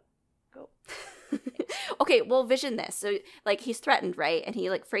 Can you go? Okay, well, vision this. So, like, he's threatened, right? And he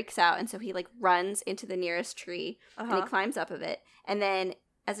like freaks out, and so he like runs into the nearest tree and he climbs up of it. And then,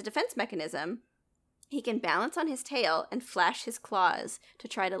 as a defense mechanism, he can balance on his tail and flash his claws to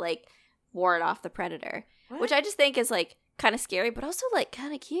try to like ward off the predator, which I just think is like kind of scary, but also like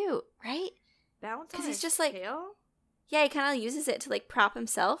kind of cute, right? Balance because he's just tail? Like, yeah, he kind of uses it to like prop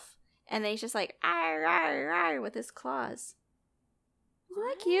himself, and then he's just like arr, arr, arr, with his claws. Isn't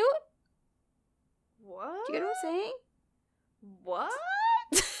that cute? What? Do you get what I'm saying? What?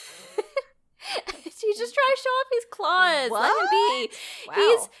 He's just trying to show off his claws. What? Let him be. Wow.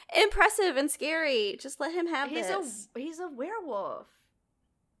 He's impressive and scary. Just let him have this. He's a werewolf.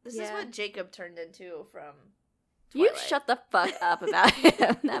 This is what Jacob turned into from Twilight. You shut the fuck up about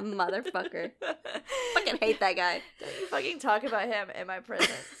him, that motherfucker. Fucking hate that guy. Don't you fucking talk about him in my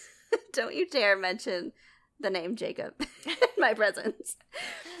presence. Don't you dare mention the name Jacob in my presence.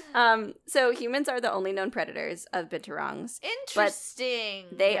 So humans are the only known predators of binturongs. Interesting.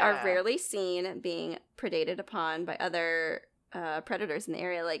 But they are rarely seen being predated upon by other predators in the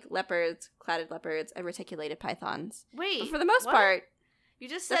area, like leopards, clouded leopards, and reticulated pythons. Wait, but for the most part, you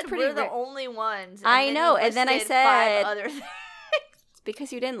just said we're the only ones. I know, and then I said 5 other things. It's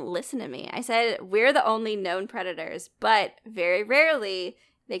because you didn't listen to me. I said we're the only known predators, but very rarely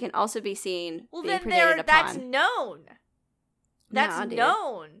they can also be seen being predated upon. That's known. That's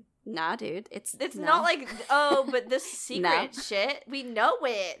known. Nah, dude. It's no. not like, oh, but this secret shit. We know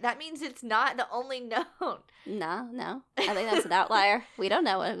it. That means it's not the only known. No. I think that's an outlier. We don't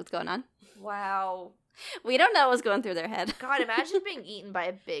know what's going on. Wow. We don't know what's going through their head. God, imagine being eaten by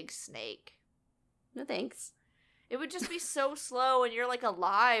a big snake. No thanks. It would just be so slow, and you're like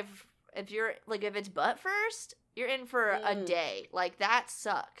alive. If it's butt first, you're in for a day. Like, that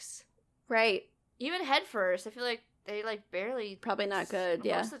sucks. Right. Even head first, I feel like they like barely. Probably not good.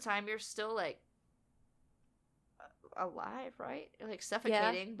 Yeah. Most of the time, you're still like alive, right? You're like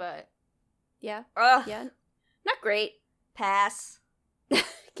suffocating, but yeah, ugh. Yeah, not great. Pass.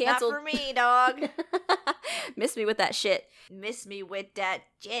 Canceled. Not for me, dog. Miss me with that shit. Miss me with that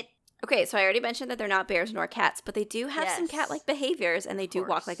shit. Okay, so I already mentioned that they're not bears nor cats, but they do have some cat-like behaviors, and they do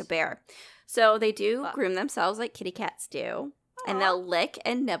walk like a bear. So they do groom themselves like kitty cats do. And they'll lick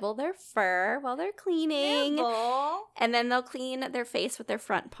and nibble their fur while they're cleaning. Nibble. And then they'll clean their face with their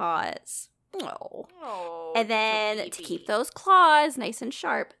front paws. Oh. And then to keep those claws nice and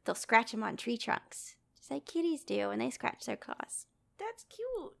sharp, they'll scratch them on tree trunks. Just like kitties do when they scratch their claws. That's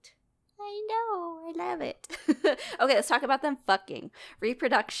cute. I know. I love it. Okay, let's talk about them fucking.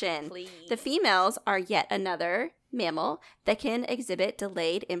 Reproduction. Please. The females are yet another mammal that can exhibit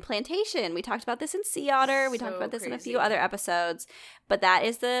delayed implantation. We talked about this in sea otter. We talked about this in a few other episodes. But that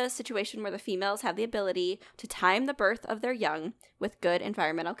is the situation where the females have the ability to time the birth of their young with good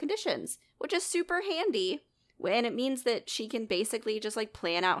environmental conditions, which is super handy when it means that she can basically just like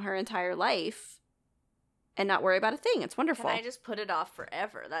plan out her entire life and not worry about a thing. It's wonderful. Can I just put it off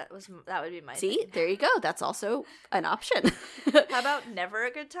forever? That would be my See, thing. there you go. That's also an option. How about never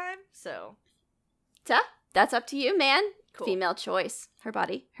a good time? So that's up to you, man. Cool. Female choice. Her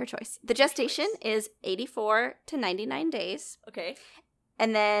body, her choice. The gestation is 84 to 99 days. Okay.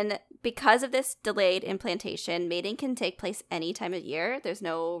 And then because of this delayed implantation, mating can take place any time of year. There's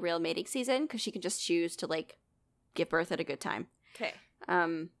no real mating season because she can just choose to like give birth at a good time. Okay.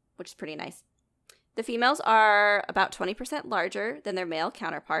 Which is pretty nice. The females are about 20% larger than their male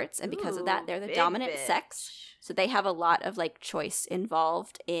counterparts, and because of that, they're the dominant sex. So they have a lot of like choice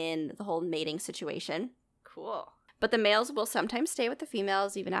involved in the whole mating situation. Cool. But the males will sometimes stay with the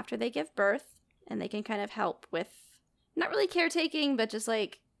females even after they give birth, and they can kind of help with not really caretaking, but just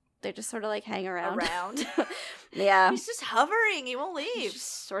like they just sort of like hang around. Yeah. He's just hovering. He won't leave.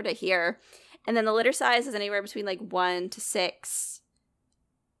 Just sort of here. And then the litter size is anywhere between like 1 to 6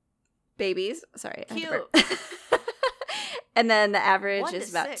 babies. Sorry. Cute. And then the average is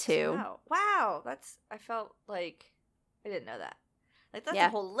about 6. 2. Wow. I felt like I didn't know that. Like that's a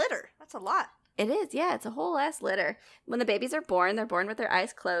whole litter. That's a lot. It is, yeah. It's a whole ass litter. When the babies are born, they're born with their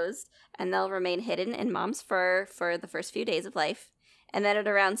eyes closed, and they'll remain hidden in mom's fur for the first few days of life. And then at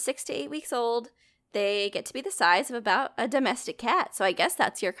around 6 to 8 weeks old, they get to be the size of about a domestic cat. So I guess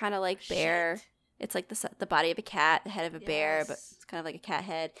that's your kind of like bear. Shit. It's like the body of a cat, the head of a bear, but it's kind of like a cat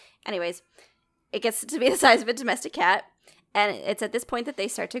head. Anyways, it gets to be the size of a domestic cat. And it's at this point that they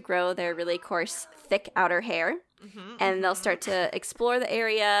start to grow their really coarse, thick outer hair. And they'll start to explore the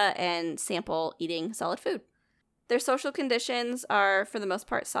area and sample eating solid food. Their social conditions are, for the most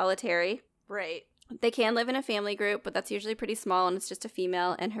part, solitary. Right. They can live in a family group, but that's usually pretty small, and it's just a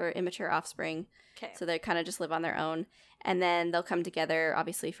female and her immature offspring. Okay. So they kind of just live on their own. And then they'll come together,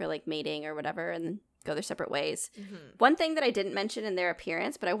 obviously, for like mating or whatever, and then go their separate ways. One thing that I didn't mention in their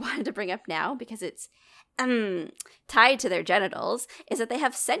appearance, but I wanted to bring up now because it's tied to their genitals, is that they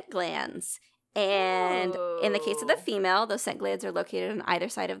have scent glands. And in the case of the female, those scent glands are located on either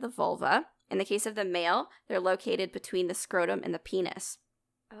side of the vulva. In the case of the male, they're located between the scrotum and the penis.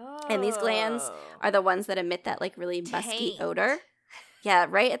 And these glands are the ones that emit that like really musky odor. Yeah,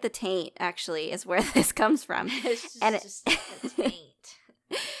 right at the taint, actually, is where this comes from. It's just a taint.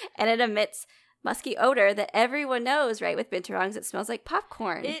 And it emits musky odor that everyone knows, right? With binturongs, it smells like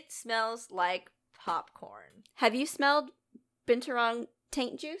popcorn. It smells like popcorn. Have you smelled binturong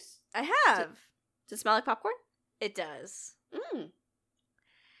taint juice? I have. Does it smell like popcorn? It does.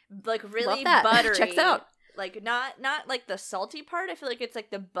 Like really Love that. buttery. Check that out. Like not like the salty part. I feel like it's like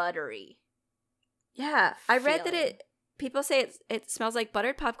the buttery. Yeah, I read that people say it smells like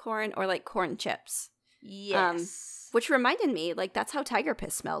buttered popcorn or like corn chips. Yes. Which reminded me, like that's how tiger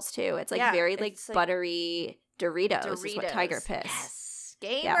piss smells too. It's like very like buttery Doritos is what tiger piss. Yes.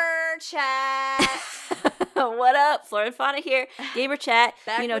 Gamer chat. What up? Florida Fauna here. Gamer chat.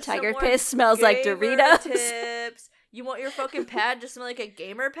 Back you know tiger more piss smells like Doritos. Tips. You want your fucking pad to smell like a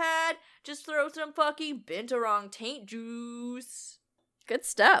gamer pad? Just throw some fucking binturong taint juice. Good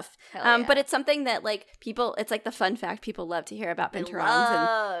stuff. Yeah. But it's something that like people, it's like the fun fact people love to hear about binturongs. I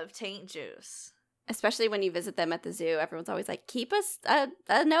love taint juice. Especially when you visit them at the zoo, everyone's always like, keep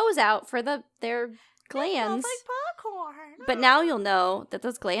a nose out for their glands. It smells like popcorn. But now you'll know that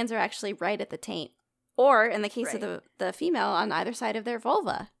those glands are actually right at the taint. Or, in the case of the female, on either side of their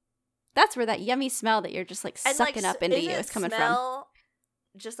vulva. That's where that yummy smell that you're just like sucking up into you is coming from.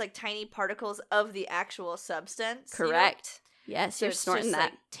 Just like tiny particles of the actual substance. Correct. Yes, so you're snorting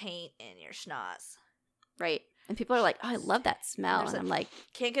that. Like taint in your schnoz. Right. And people are like, oh, I love that smell. And I'm like,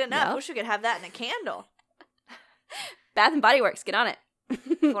 can't get enough. No. Wish we could have that in a candle. Bath and Body Works, get on it.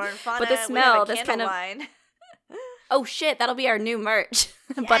 But the smell, this kind of line. Oh shit, that'll be our new merch.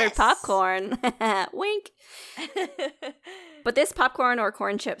 Yes. Buttered popcorn. Wink. But this popcorn or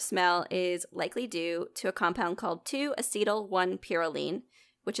corn chip smell is likely due to a compound called 2-acetyl-1-pyrroline,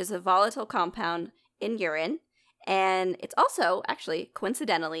 which is a volatile compound in urine. And it's also, actually,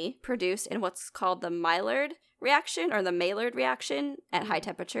 coincidentally, produced in what's called the Maillard reaction or the Maillard reaction at high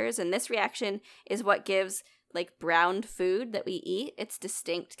temperatures. And this reaction is what gives, like, browned food that we eat its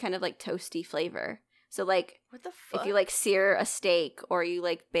distinct kind of, like, toasty flavor. So, like, what the fuck? If you, like, sear a steak or you,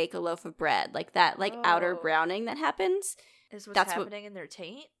 like, bake a loaf of bread, like that, like, outer browning that happens. Is what's happening in their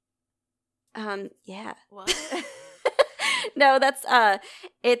taint? Yeah. What? No, that's,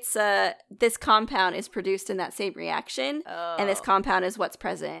 this compound is produced in that same reaction. Oh. And this compound is what's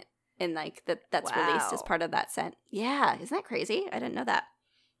present in, like, that's released as part of that scent. Yeah. Isn't that crazy? I didn't know that.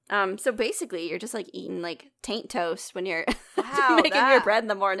 So basically, you're just, like, eating, like, taint toast when you're making your bread in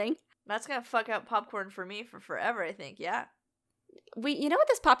the morning. That's gonna fuck up popcorn for me for forever, I think. Yeah. You know what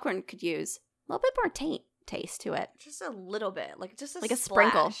this popcorn could use? A little bit more taint taste to it. Just a little bit. Like, just a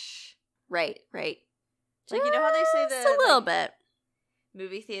sprinkle. Right. Like, you know how they say just a little bit.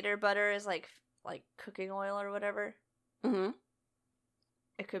 Movie theater butter is like cooking oil or whatever? Mm-hmm.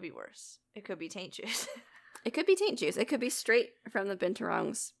 It could be worse. It could be taint juice. It could be taint juice. It could be straight from the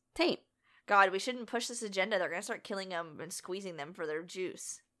binturong's taint. God, we shouldn't push this agenda. They're gonna start killing them and squeezing them for their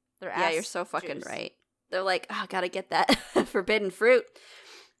juice. Yeah, you're so fucking right. They're like, oh, gotta get that forbidden fruit.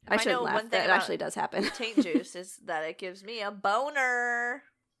 I shouldn't laugh. That actually does happen. Taint juice is that it gives me a boner.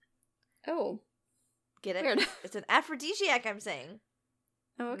 Oh. Get it? Weird. It's an aphrodisiac, I'm saying.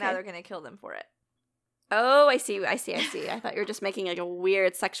 Oh, okay. Now they're gonna kill them for it. Oh, I see. I thought you were just making like a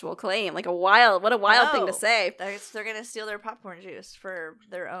weird sexual claim. Like what a wild thing to say. They're gonna steal their popcorn juice for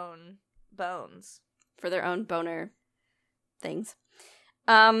their own bones. For their own boner things.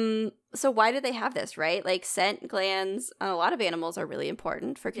 So why do they have this, right? Like scent glands on a lot of animals are really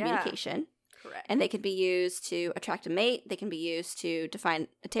important for communication. Yeah, correct. And they can be used to attract a mate, they can be used to define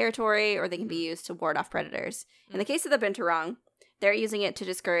a territory, or they can be used to ward off predators. In the case of the binturong, they're using it to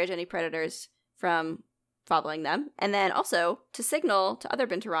discourage any predators from following them, and then also to signal to other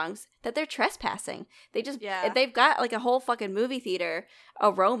binturongs that they're trespassing. They've got like a whole fucking movie theater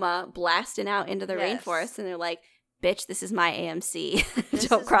aroma blasting out into the rainforest, and they're like, bitch, this is my AMC.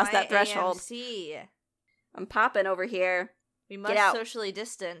 Don't cross that threshold. AMC. I'm popping over here. We must socially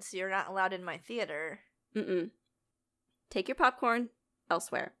distance. You're not allowed in my theater. Mm-mm. Take your popcorn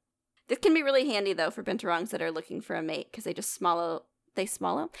elsewhere. This can be really handy, though, for binturongs that are looking for a mate, because they just follow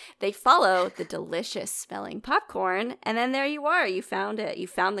the delicious smelling popcorn, and then there you are. You found it. You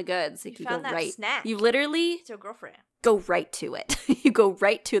found the goods. You found that snack. You literally it's your girlfriend. Go right to it. You go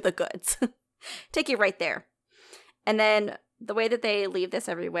right to the goods. Take you right there. And then the way that they leave this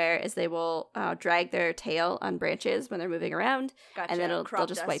everywhere is they will drag their tail on branches when they're moving around. Gotcha. And then they'll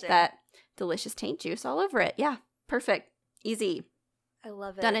just wipe that delicious taint juice all over it. Yeah, perfect. Easy. I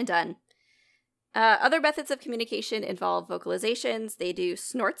love it. Done and done. Other methods of communication involve vocalizations. They do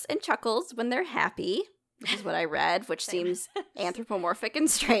snorts and chuckles when they're happy, which is what I read, which seems anthropomorphic and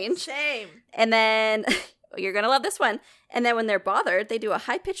strange. Same. And then, you're going to love this one. And then when they're bothered, they do a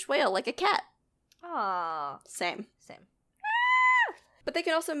high-pitched wail like a cat. Aww. Same. But they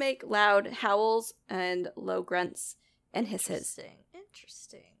can also make loud howls and low grunts and hisses.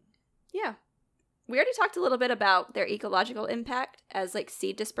 Interesting. Yeah. We already talked a little bit about their ecological impact as like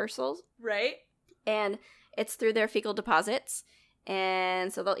seed dispersals. Right. And it's through their fecal deposits.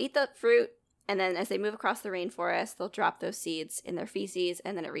 And so they'll eat the fruit, and then as they move across the rainforest, they'll drop those seeds in their feces,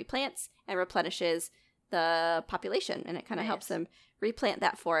 and then it replants and replenishes the population. And it kind of helps them replant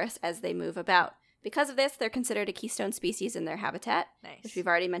that forest as they move about. Because of this, they're considered a keystone species in their habitat, which we've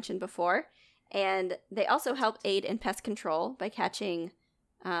already mentioned before. And they also help aid in pest control by catching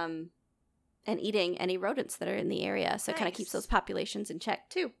and eating any rodents that are in the area. So it kind of keeps those populations in check,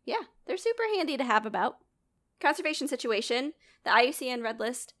 too. Yeah, they're super handy to have about. Conservation situation. The IUCN Red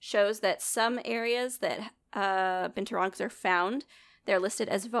List shows that some areas that binturongs are found, they're listed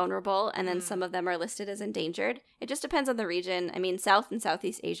as vulnerable, and then some of them are listed as endangered. It just depends on the region. I mean, South and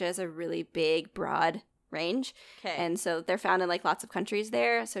Southeast Asia is a really big, broad range. Okay. And so they're found in like lots of countries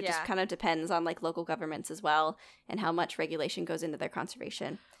there. So it just kind of depends on like local governments as well and how much regulation goes into their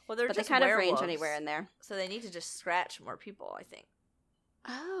conservation. Well, they're but just they kind werewolves, of range anywhere in there. So they need to just scratch more people, I think.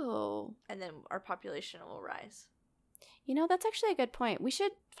 Oh. And then our population will rise. You know, that's actually a good point. We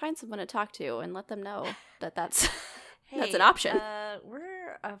should find someone to talk to and let them know that that's that's an option.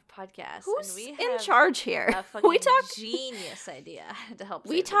 We're a podcast. Who's and we have in charge here? A fucking We talk genius idea to help.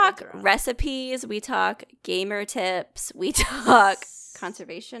 We save the talk Benthara. recipes, we talk gamer tips, we talk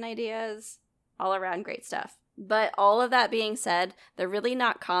conservation ideas, all around great stuff. But all of that being said, they're really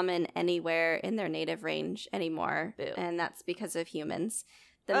not common anywhere in their native range anymore. Boo. And that's because of humans.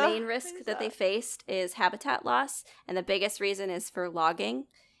 The main risk that they faced is habitat loss, and the biggest reason is for logging.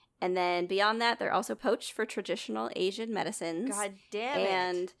 And then beyond that, they're also poached for traditional Asian medicines. God damn it.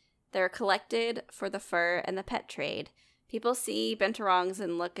 And they're collected for the fur and the pet trade. People see binturongs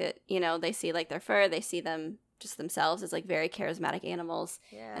and look at, they see like their fur, they see them just themselves as like very charismatic animals.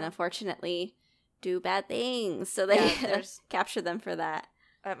 Yeah. And unfortunately do bad things. So they capture them for that.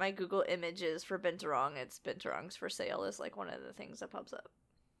 At my Google images for binturong, it's binturongs for sale is like one of the things that pops up.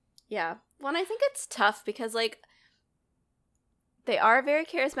 Yeah. Well, and I think it's tough because like they are a very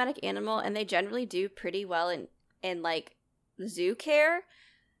charismatic animal and they generally do pretty well in like zoo care.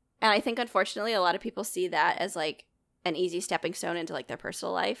 And I think unfortunately a lot of people see that as like an easy stepping stone into like their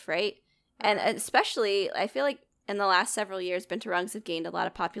personal life, right? And especially I feel like in the last several years binturongs have gained a lot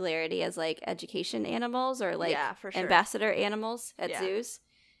of popularity as like education animals or like for sure. ambassador animals at zoos.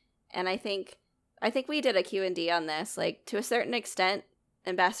 And I think we did a Q&D on this. Like to a certain extent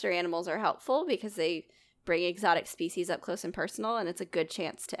ambassador animals are helpful because they bring exotic species up close and personal, and it's a good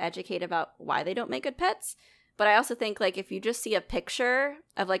chance to educate about why they don't make good pets. But I also think, like, if you just see a picture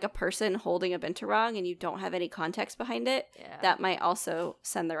of, like, a person holding a binturong and you don't have any context behind it, that might also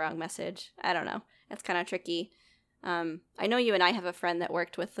send the wrong message. I don't know. It's kind of tricky. I know you and I have a friend that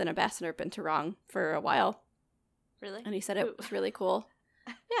worked with an ambassador binturong for a while. Really? And he said it was really cool.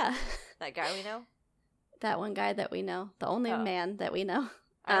 Yeah. That guy we know? That one guy that we know. The only man that we know.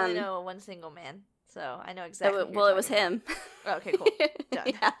 I only know one single man, so I know exactly. Well, it was him. Oh, okay, cool. Done.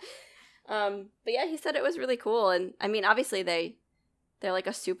 Yeah. But yeah, he said it was really cool, and I mean, obviously they're like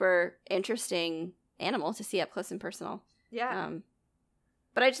a super interesting animal to see up close and personal. Yeah.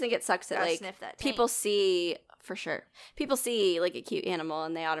 But I just think it sucks that like sniff that people see like a cute animal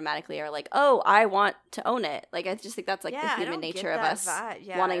and they automatically are like, oh, I want to own it. Like I just think that's like the human nature of us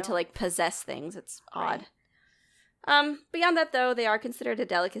wanting to like possess things. It's odd. Beyond that, though, they are considered a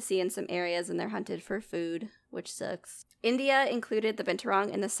delicacy in some areas and they're hunted for food, which sucks. India included the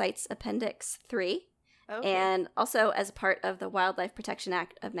binturong in the CITES Appendix 3, and also as part of the Wildlife Protection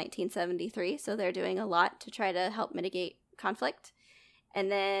Act of 1973, so they're doing a lot to try to help mitigate conflict.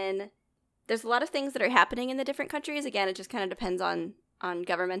 And then there's a lot of things that are happening in the different countries. Again, it just kind of depends on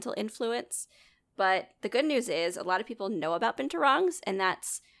governmental influence. But the good news is a lot of people know about binturongs, and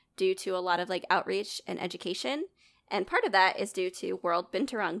that's due to a lot of like outreach and education. And part of that is due to World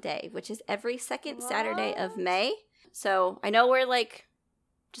Binturong Day, which is every second Saturday of May. So I know we're like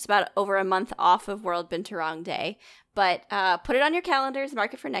just about over a month off of World Binturong Day, but put it on your calendars,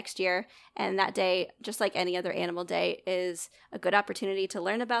 mark it for next year. And that day, just like any other animal day, is a good opportunity to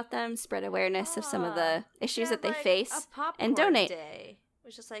learn about them, spread awareness of some of the issues that they face, and donate. Day. It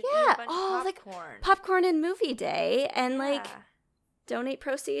was just like yeah, a bunch of popcorn. Like popcorn and movie day, and like donate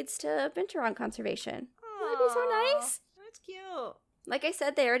proceeds to binturong conservation. That'd be so nice. That's cute. Like I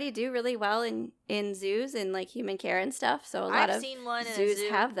said, they already do really well in zoos and like human care and stuff. So a lot of seen one in zoos a zoo.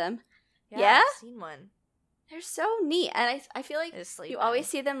 have them. Yeah, I've seen one. They're so neat, and I feel like you always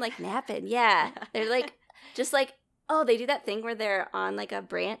see them like napping. Yeah, they're like just like they do that thing where they're on like a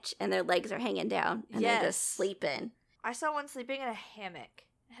branch and their legs are hanging down and they're just sleeping. I saw one sleeping in a hammock.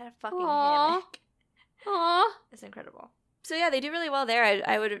 It had a fucking hammock. Aww, it's incredible. So yeah, they do really well there.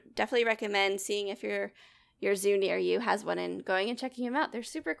 I would definitely recommend seeing if your zoo near you has one and going and checking them out. They're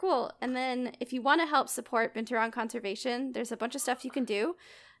super cool. And then if you want to help support binturong conservation, there's a bunch of stuff you can do.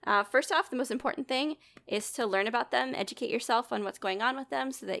 First off, the most important thing is to learn about them, educate yourself on what's going on with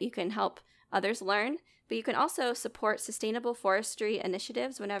them so that you can help others learn. But you can also support sustainable forestry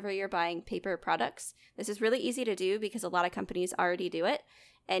initiatives whenever you're buying paper products. This is really easy to do because a lot of companies already do it.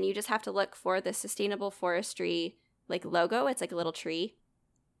 And you just have to look for the sustainable forestry like logo. It's like a little tree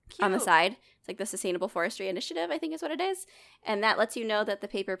on the side. It's like the Sustainable Forestry Initiative, I think is what it is. And that lets you know that the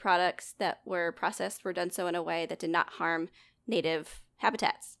paper products that were processed were done so in a way that did not harm native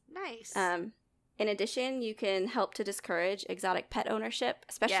habitats. Nice. In addition, you can help to discourage exotic pet ownership,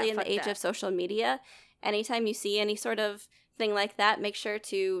 especially in the age of social media. Anytime you see any sort of thing like that, make sure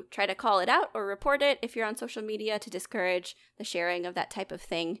to try to call it out or report it if you're on social media to discourage the sharing of that type of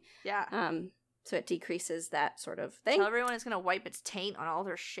thing. Yeah. So it decreases that sort of thing. Tell everyone it's going to wipe its taint on all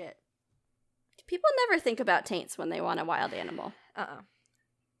their shit. People never think about taints when they want a wild animal.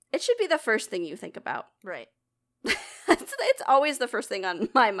 It should be the first thing you think about. Right. It's always the first thing on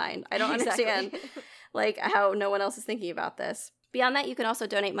my mind. I don't understand like how no one else is thinking about this. Beyond that, you can also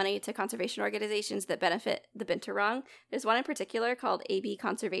donate money to conservation organizations that benefit the binturong. There's one in particular called AB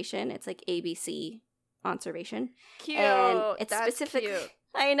Conservation. It's like ABC Conservation. Cute. And it's That's cute.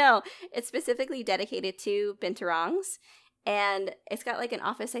 I know. It's specifically dedicated to binturongs. And it's got like an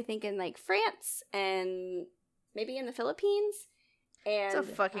office, I think, in like France and maybe in the Philippines. And it's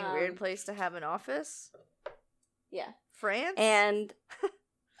a fucking weird place to have an office. Yeah. France? And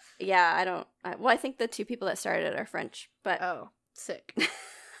yeah, I think the two people that started it are French, but oh, sick.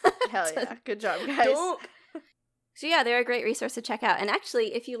 Hell yeah. Good job, guys. So yeah, they're a great resource to check out. And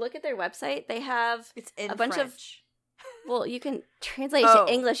actually, if you look at their website, they have a bunch French. Of well, you can translate it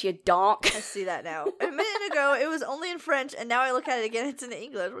to English, you donk. I see that now. A minute ago, it was only in French, and now I look at it again, it's in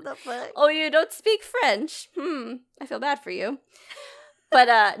English. What the fuck? Oh, you don't speak French? I feel bad for you.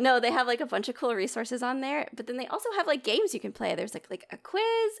 But no, they have like a bunch of cool resources on there. But then they also have like games you can play. There's like a quiz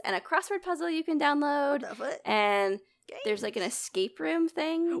and a crossword puzzle you can download. And there's like an escape room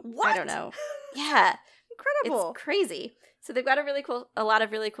thing. What? I don't know. Yeah. Incredible. It's crazy. So they've got a lot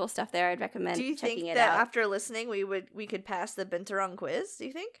of really cool stuff there. I'd recommend checking it out. Do you think that after listening we could pass the binturong quiz? Do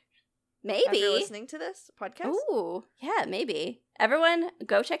you think? Maybe. After listening to this podcast? Ooh, yeah, maybe. Everyone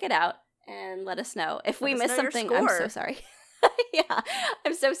go check it out and let us know. If we miss something, I'm so sorry. Yeah,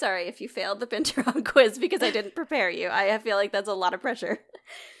 I'm so sorry if you failed the binturong quiz because I didn't prepare you. I feel like that's a lot of pressure.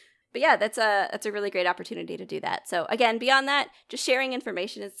 But yeah, that's a really great opportunity to do that. So again, beyond that, just sharing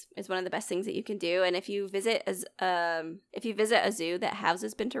information is one of the best things that you can do. And if you visit a zoo that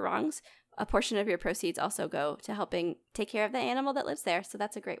houses binturongs, a portion of your proceeds also go to helping take care of the animal that lives there. So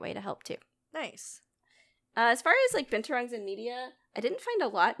that's a great way to help too. Nice. As far as like binturongs in media, I didn't find a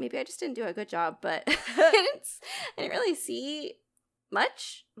lot. Maybe I just didn't do a good job, but I didn't really see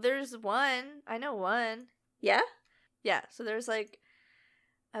much. There's one. I know one. Yeah? Yeah. So there's like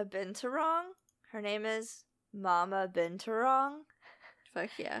a binturong. Her name is Mama Binturong. Fuck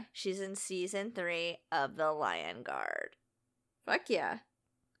yeah. She's in season 3 of The Lion Guard. Fuck yeah.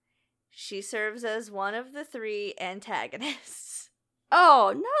 She serves as one of the 3 antagonists.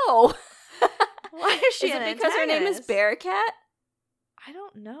 Oh, no. Why is she Is it because her name is Bearcat? I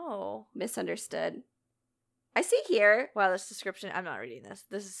don't know. Misunderstood. I see here. Wow, this description. I'm not reading this.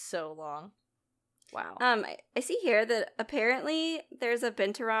 This is so long. Wow. I see here that apparently there's a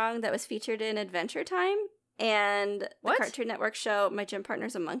binturong that was featured in Adventure Time and the Cartoon Network show My Gym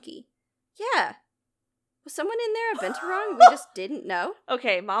Partner's a Monkey. Yeah. Was someone in there a binturong we just didn't know?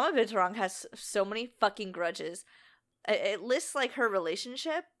 Okay, Mama Binturong has so many fucking grudges. It lists like her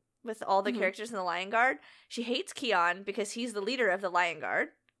relationship with all the characters in the Lion Guard. She hates Kion because he's the leader of the Lion Guard.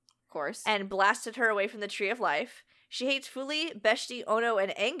 Of course. And blasted her away from the Tree of Life. She hates Fuli, Beshti, Ono,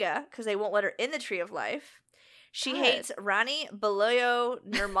 and Enga because they won't let her in the Tree of Life. She hates Rani, Baloyo,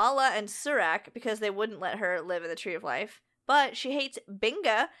 Nirmala, and Surak because they wouldn't let her live in the Tree of Life. But she hates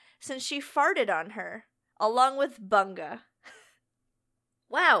Binga since she farted on her, along with Bunga.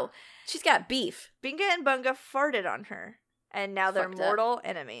 Wow. She's got beef. Binga and Bunga farted on her. And now they're mortal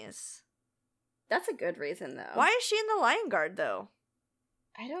enemies. That's a good reason, though. Why is she in the Lion Guard, though?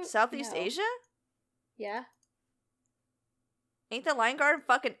 I don't Southeast know. Asia? Yeah. Ain't the Lion Guard in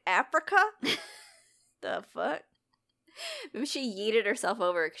fucking Africa? The fuck? Maybe she yeeted herself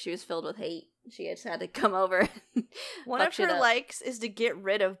over because she was filled with hate. She just had to come over. One of her likes is to get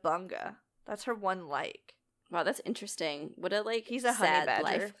rid of Bunga. That's her one like. Wow, that's interesting. What a He's a honey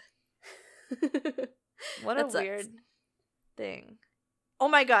badger. Life. What a weird thing. Oh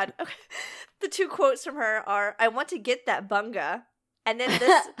my god. Okay. The 2 quotes from her are, I want to get that Bunga. And then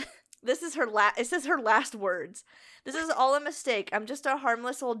this is her it says her last words. This is all a mistake. I'm just a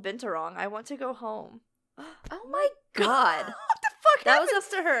harmless old binturong. I want to go home. Oh my god. What the fuck happens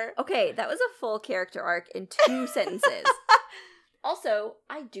to her? Okay, that was a full character arc in 2 sentences. Also,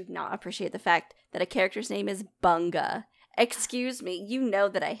 I do not appreciate the fact that a character's name is Bunga. Excuse me, you know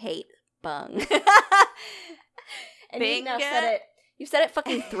that I hate Bung. And you've said it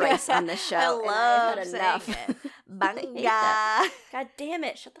fucking thrice on this show. I love and I've had enough. saying it. Bunga. God damn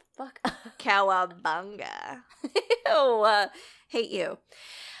it, shut the fuck up. Cowabunga. Ew, hate you.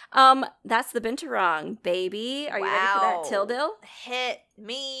 That's the binturong, baby. Are you ready for that Tildil? Hit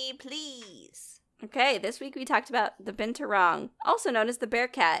me, please. Okay, this week we talked about the binturong, also known as the bear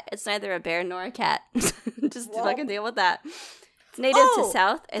cat. It's neither a bear nor a cat. Just fucking deal with that. It's native to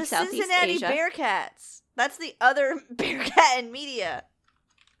South and Southeast Cincinnati Asia. Bearcats. That's the other bear cat in media.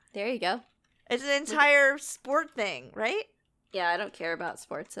 There you go. It's an entire sport thing, right? Yeah, I don't care about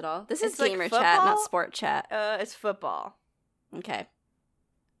sports at all. This is like gamer football? chat, not sport chat. It's football. Okay.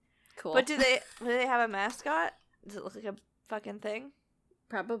 Cool. But do they have a mascot? Does it look like a fucking thing?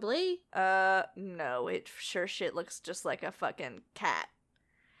 Probably. No. It sure shit looks just like a fucking cat.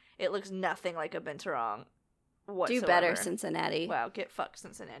 It looks nothing like a binturong whatsoever. Do better, Cincinnati. Wow, get fucked,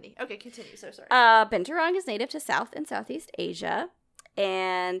 Cincinnati. Okay, continue. So sorry. Binturong is native to South and Southeast Asia,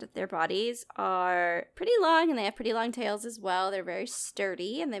 and their bodies are pretty long, and they have pretty long tails as well. They're very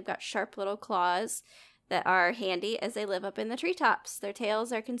sturdy, and they've got sharp little claws that are handy as they live up in the treetops. Their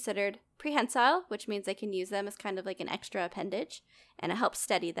tails are considered prehensile, which means they can use them as kind of like an extra appendage, and it helps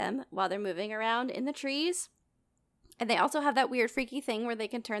steady them while they're moving around in the trees. And they also have that weird freaky thing where they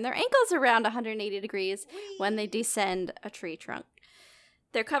can turn their ankles around 180 degrees when they descend a tree trunk.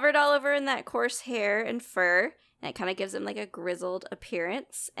 They're covered all over in that coarse hair and fur, and it kind of gives them like a grizzled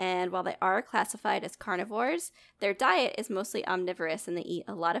appearance. And while they are classified as carnivores, their diet is mostly omnivorous, and they eat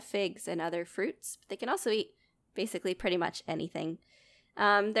a lot of figs and other fruits. But they can also eat basically pretty much anything.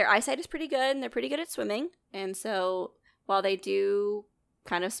 Their eyesight is pretty good, and they're pretty good at swimming. And so while they do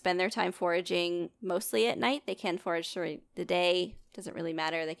kind of spend their time foraging mostly at night, they can forage during the day. Doesn't really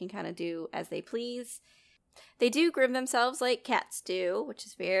matter. They can kind of do as they please. They do groom themselves like cats do, which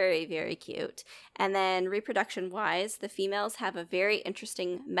is very, very cute. And then reproduction-wise, the females have a very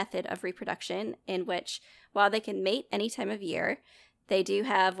interesting method of reproduction in which, while they can mate any time of year, they do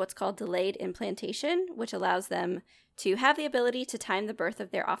have what's called delayed implantation, which allows them to have the ability to time the birth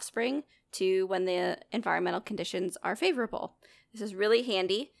of their offspring to when the environmental conditions are favorable. This is really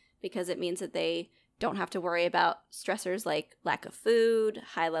handy because it means that they don't have to worry about stressors like lack of food,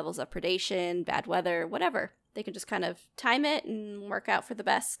 high levels of predation, bad weather, whatever. They can just kind of time it and work out for the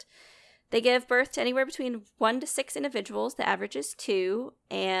best. They give birth to anywhere between 1 to 6 individuals. The average is 2,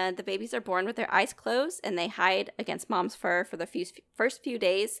 and the babies are born with their eyes closed, and they hide against mom's fur for the first few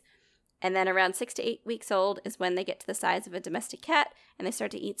days. And then around 6 to 8 weeks old is when they get to the size of a domestic cat, and they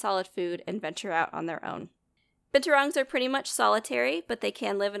start to eat solid food and venture out on their own. Binturongs are pretty much solitary, but they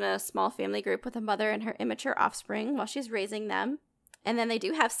can live in a small family group with a mother and her immature offspring while she's raising them. And then they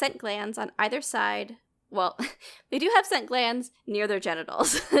do have scent glands on either side. Well, they do have scent glands near their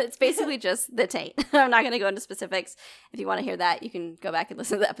genitals. It's basically just the taint. I'm not going to go into specifics. If you want to hear that, you can go back and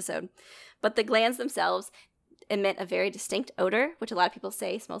listen to the episode. But the glands themselves emit a very distinct odor, which a lot of people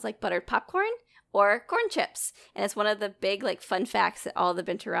say smells like buttered popcorn or corn chips. And it's one of the big fun facts that all the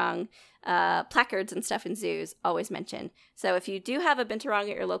binturong placards and stuff in zoos always mention. So if you do have a binturong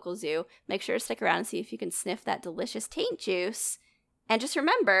at your local zoo, make sure to stick around and see if you can sniff that delicious taint juice. And just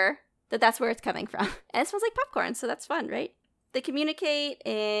remember that that's where it's coming from. And it smells like popcorn, so that's fun, right? They communicate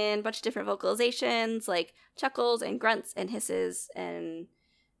in a bunch of different vocalizations, like chuckles and grunts and hisses and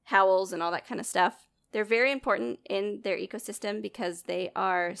howls and all that kind of stuff. They're very important in their ecosystem because they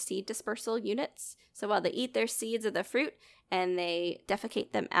are seed dispersal units. So while they eat their seeds of the fruit and they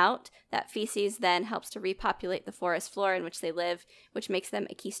defecate them out, that feces then helps to repopulate the forest floor in which they live, which makes them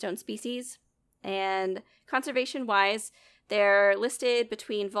a keystone species. And conservation-wise, they're listed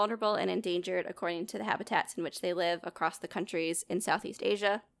between vulnerable and endangered according to the habitats in which they live across the countries in Southeast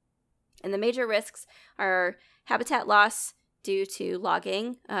Asia. And the major risks are habitat loss due to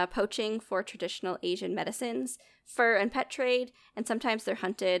logging, poaching for traditional Asian medicines, fur and pet trade, and sometimes they're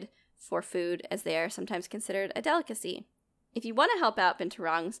hunted for food as they are sometimes considered a delicacy. If you want to help out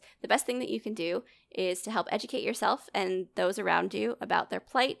binturongs, the best thing that you can do is to help educate yourself and those around you about their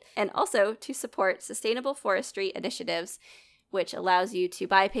plight, and also to support sustainable forestry initiatives, which allows you to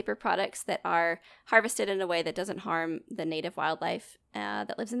buy paper products that are harvested in a way that doesn't harm the native wildlife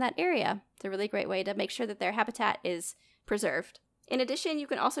that lives in that area. It's a really great way to make sure that their habitat is preserved. In addition, you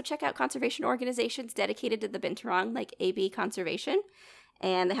can also check out conservation organizations dedicated to the binturong, like AB Conservation.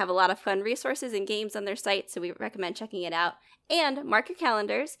 And they have a lot of fun resources and games on their site, so we recommend checking it out. And mark your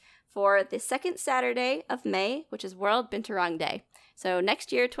calendars for the second Saturday of May, which is World Binturong Day. So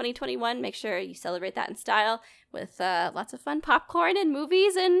next year, 2021, make sure you celebrate that in style with lots of fun popcorn and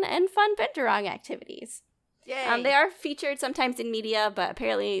movies and fun binturong activities. Yay. They are featured sometimes in media, but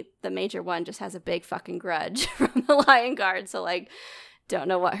apparently the major one just has a big fucking grudge from the Lion Guard, so don't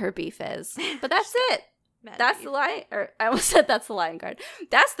know what her beef is. But that's it. That's the lion, or I almost said that's the Lion Guard.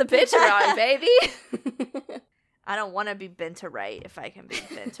 That's the binturong, baby. I don't want to be binturite if I can be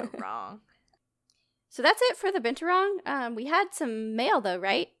binturong. So that's it for the binturong. We had some mail though,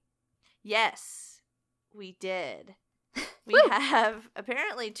 right? Yes. we did. We have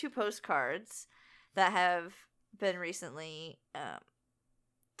apparently 2 postcards that have been recently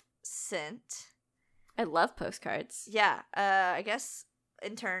sent. I love postcards. Yeah, I guess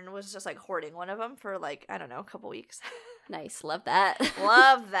intern was just like hoarding one of them for like, I don't know, a couple weeks. Nice, love that.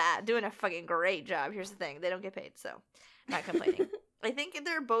 Love that. Doing a fucking great job. Here's the thing, they don't get paid, so not complaining. I think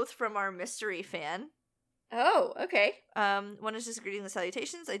they're both from our mystery fan. Oh, okay. One is just greeting the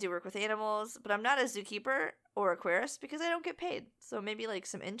salutations. I do work with animals, but I'm not a zookeeper or aquarist because I don't get paid. So maybe like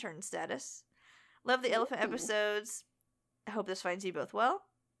some intern status. Love the elephant episodes. I hope this finds you both well.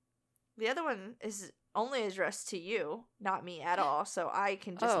 The other one is only addressed to you, not me at all, so I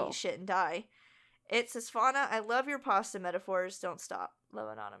can just eat shit and die. It says, Fauna, I love your pasta metaphors. Don't stop. Love,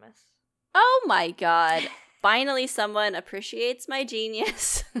 Anonymous. Oh my god. Finally someone appreciates my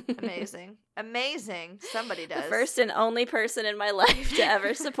genius. Amazing. Amazing. Somebody does. The first and only person in my life to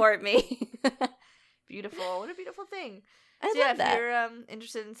ever support me. Beautiful. What a beautiful thing. I love that. If you're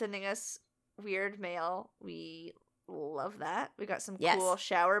interested in sending us weird mail, we love that. We got some cool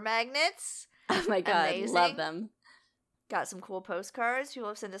shower magnets. Oh my god, amazing. Love them. Got some cool postcards. People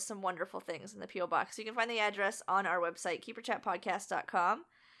have sent us some wonderful things in the P.O. Box. You can find the address on our website, keeperchatpodcast.com.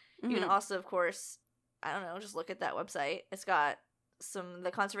 You can also, of course, I don't know, just look at that website. It's got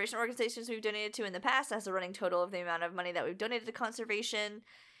the conservation organizations we've donated to in the past. It has a running total of the amount of money that we've donated to conservation.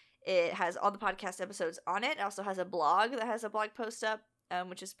 It has all the podcast episodes on it. It also has a blog that has a blog post up,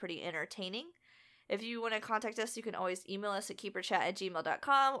 which is pretty entertaining. If you want to contact us, you can always email us at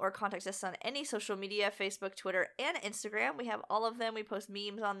keeperchat@gmail.com or contact us on any social media, Facebook, Twitter, and Instagram. We have all of them. We post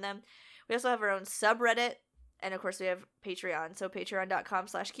memes on them. We also have our own subreddit. And, of course, we have Patreon. So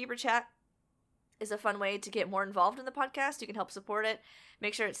patreon.com/keeperchat is a fun way to get more involved in the podcast. You can help support it,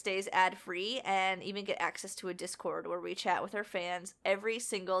 make sure it stays ad-free, and even get access to a Discord where we chat with our fans every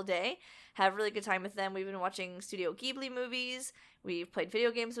single day. Have a really good time with them. We've been watching Studio Ghibli movies. We've played video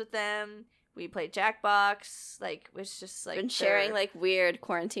games with them. We played Jackbox. It's just like... Been sharing, weird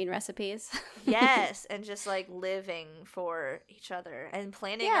quarantine recipes. Yes, and just, living for each other and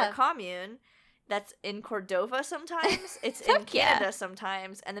planning our commune. That's in Cordova sometimes. It's in Canada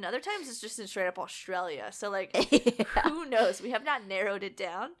sometimes. And then other times it's just in straight up Australia. So, who knows? We have not narrowed it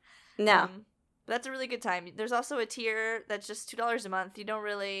down. No. But that's a really good time. There's also a tier that's just $2 a month. You don't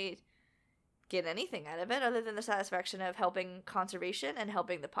really get anything out of it other than the satisfaction of helping conservation and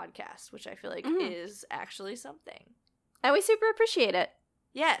helping the podcast, which I feel like is actually something. And we super appreciate it.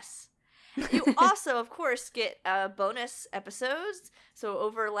 Yes. You also, of course, get bonus episodes. So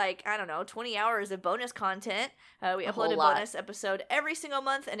over 20 hours of bonus content. We upload a bonus episode every single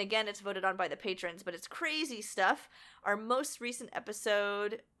month. And again, it's voted on by the patrons, but it's crazy stuff. Our most recent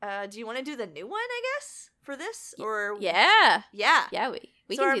episode, do you want to do the new one, I guess, for this? Or Yeah. Yeah. Yeah,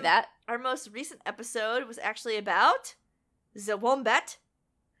 we can do that. Our most recent episode was actually about the wombat.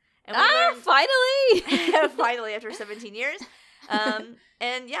 And we learned, finally! finally, after 17 years.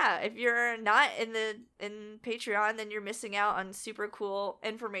 And yeah, if you're not in Patreon, then you're missing out on super cool,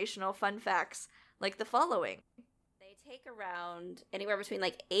 informational, fun facts like the following. They take around anywhere between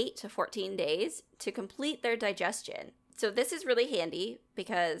 8 to 14 days to complete their digestion. So this is really handy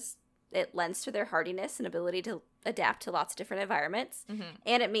because it lends to their hardiness and ability to adapt to lots of different environments.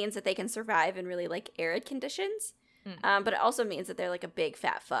 And it means that they can survive in really arid conditions. But it also means that they're a big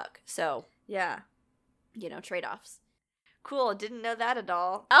fat fuck. So yeah, trade-offs. Cool. Didn't know that at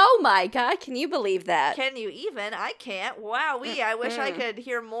all. Oh my god, can you believe that? Can you even? I can't. Wowee. I wish I could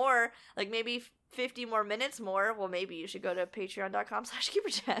hear more. Maybe 50 more minutes more. Well, maybe you should go to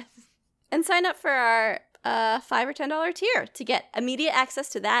patreon.com/keeperchat. And sign up for our $5 or $10 tier to get immediate access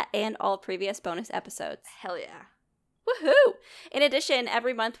to that and all previous bonus episodes. Hell yeah. Woohoo! In addition,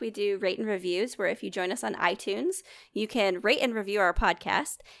 every month we do rate and reviews where if you join us on iTunes, you can rate and review our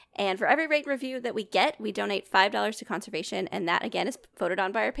podcast. And for every rate and review that we get, we donate $5 to conservation. And that, again, is voted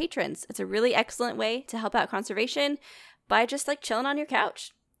on by our patrons. It's a really excellent way to help out conservation by just chilling on your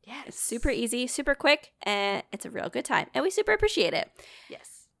couch. Yes. It's super easy, super quick, and it's a real good time. And we super appreciate it.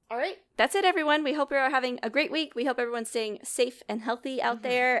 Yes. All right. That's it, everyone. We hope you're having a great week. We hope everyone's staying safe and healthy out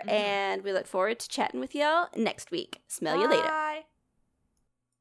there. And we look forward to chatting with y'all next week. Smell you later. Bye.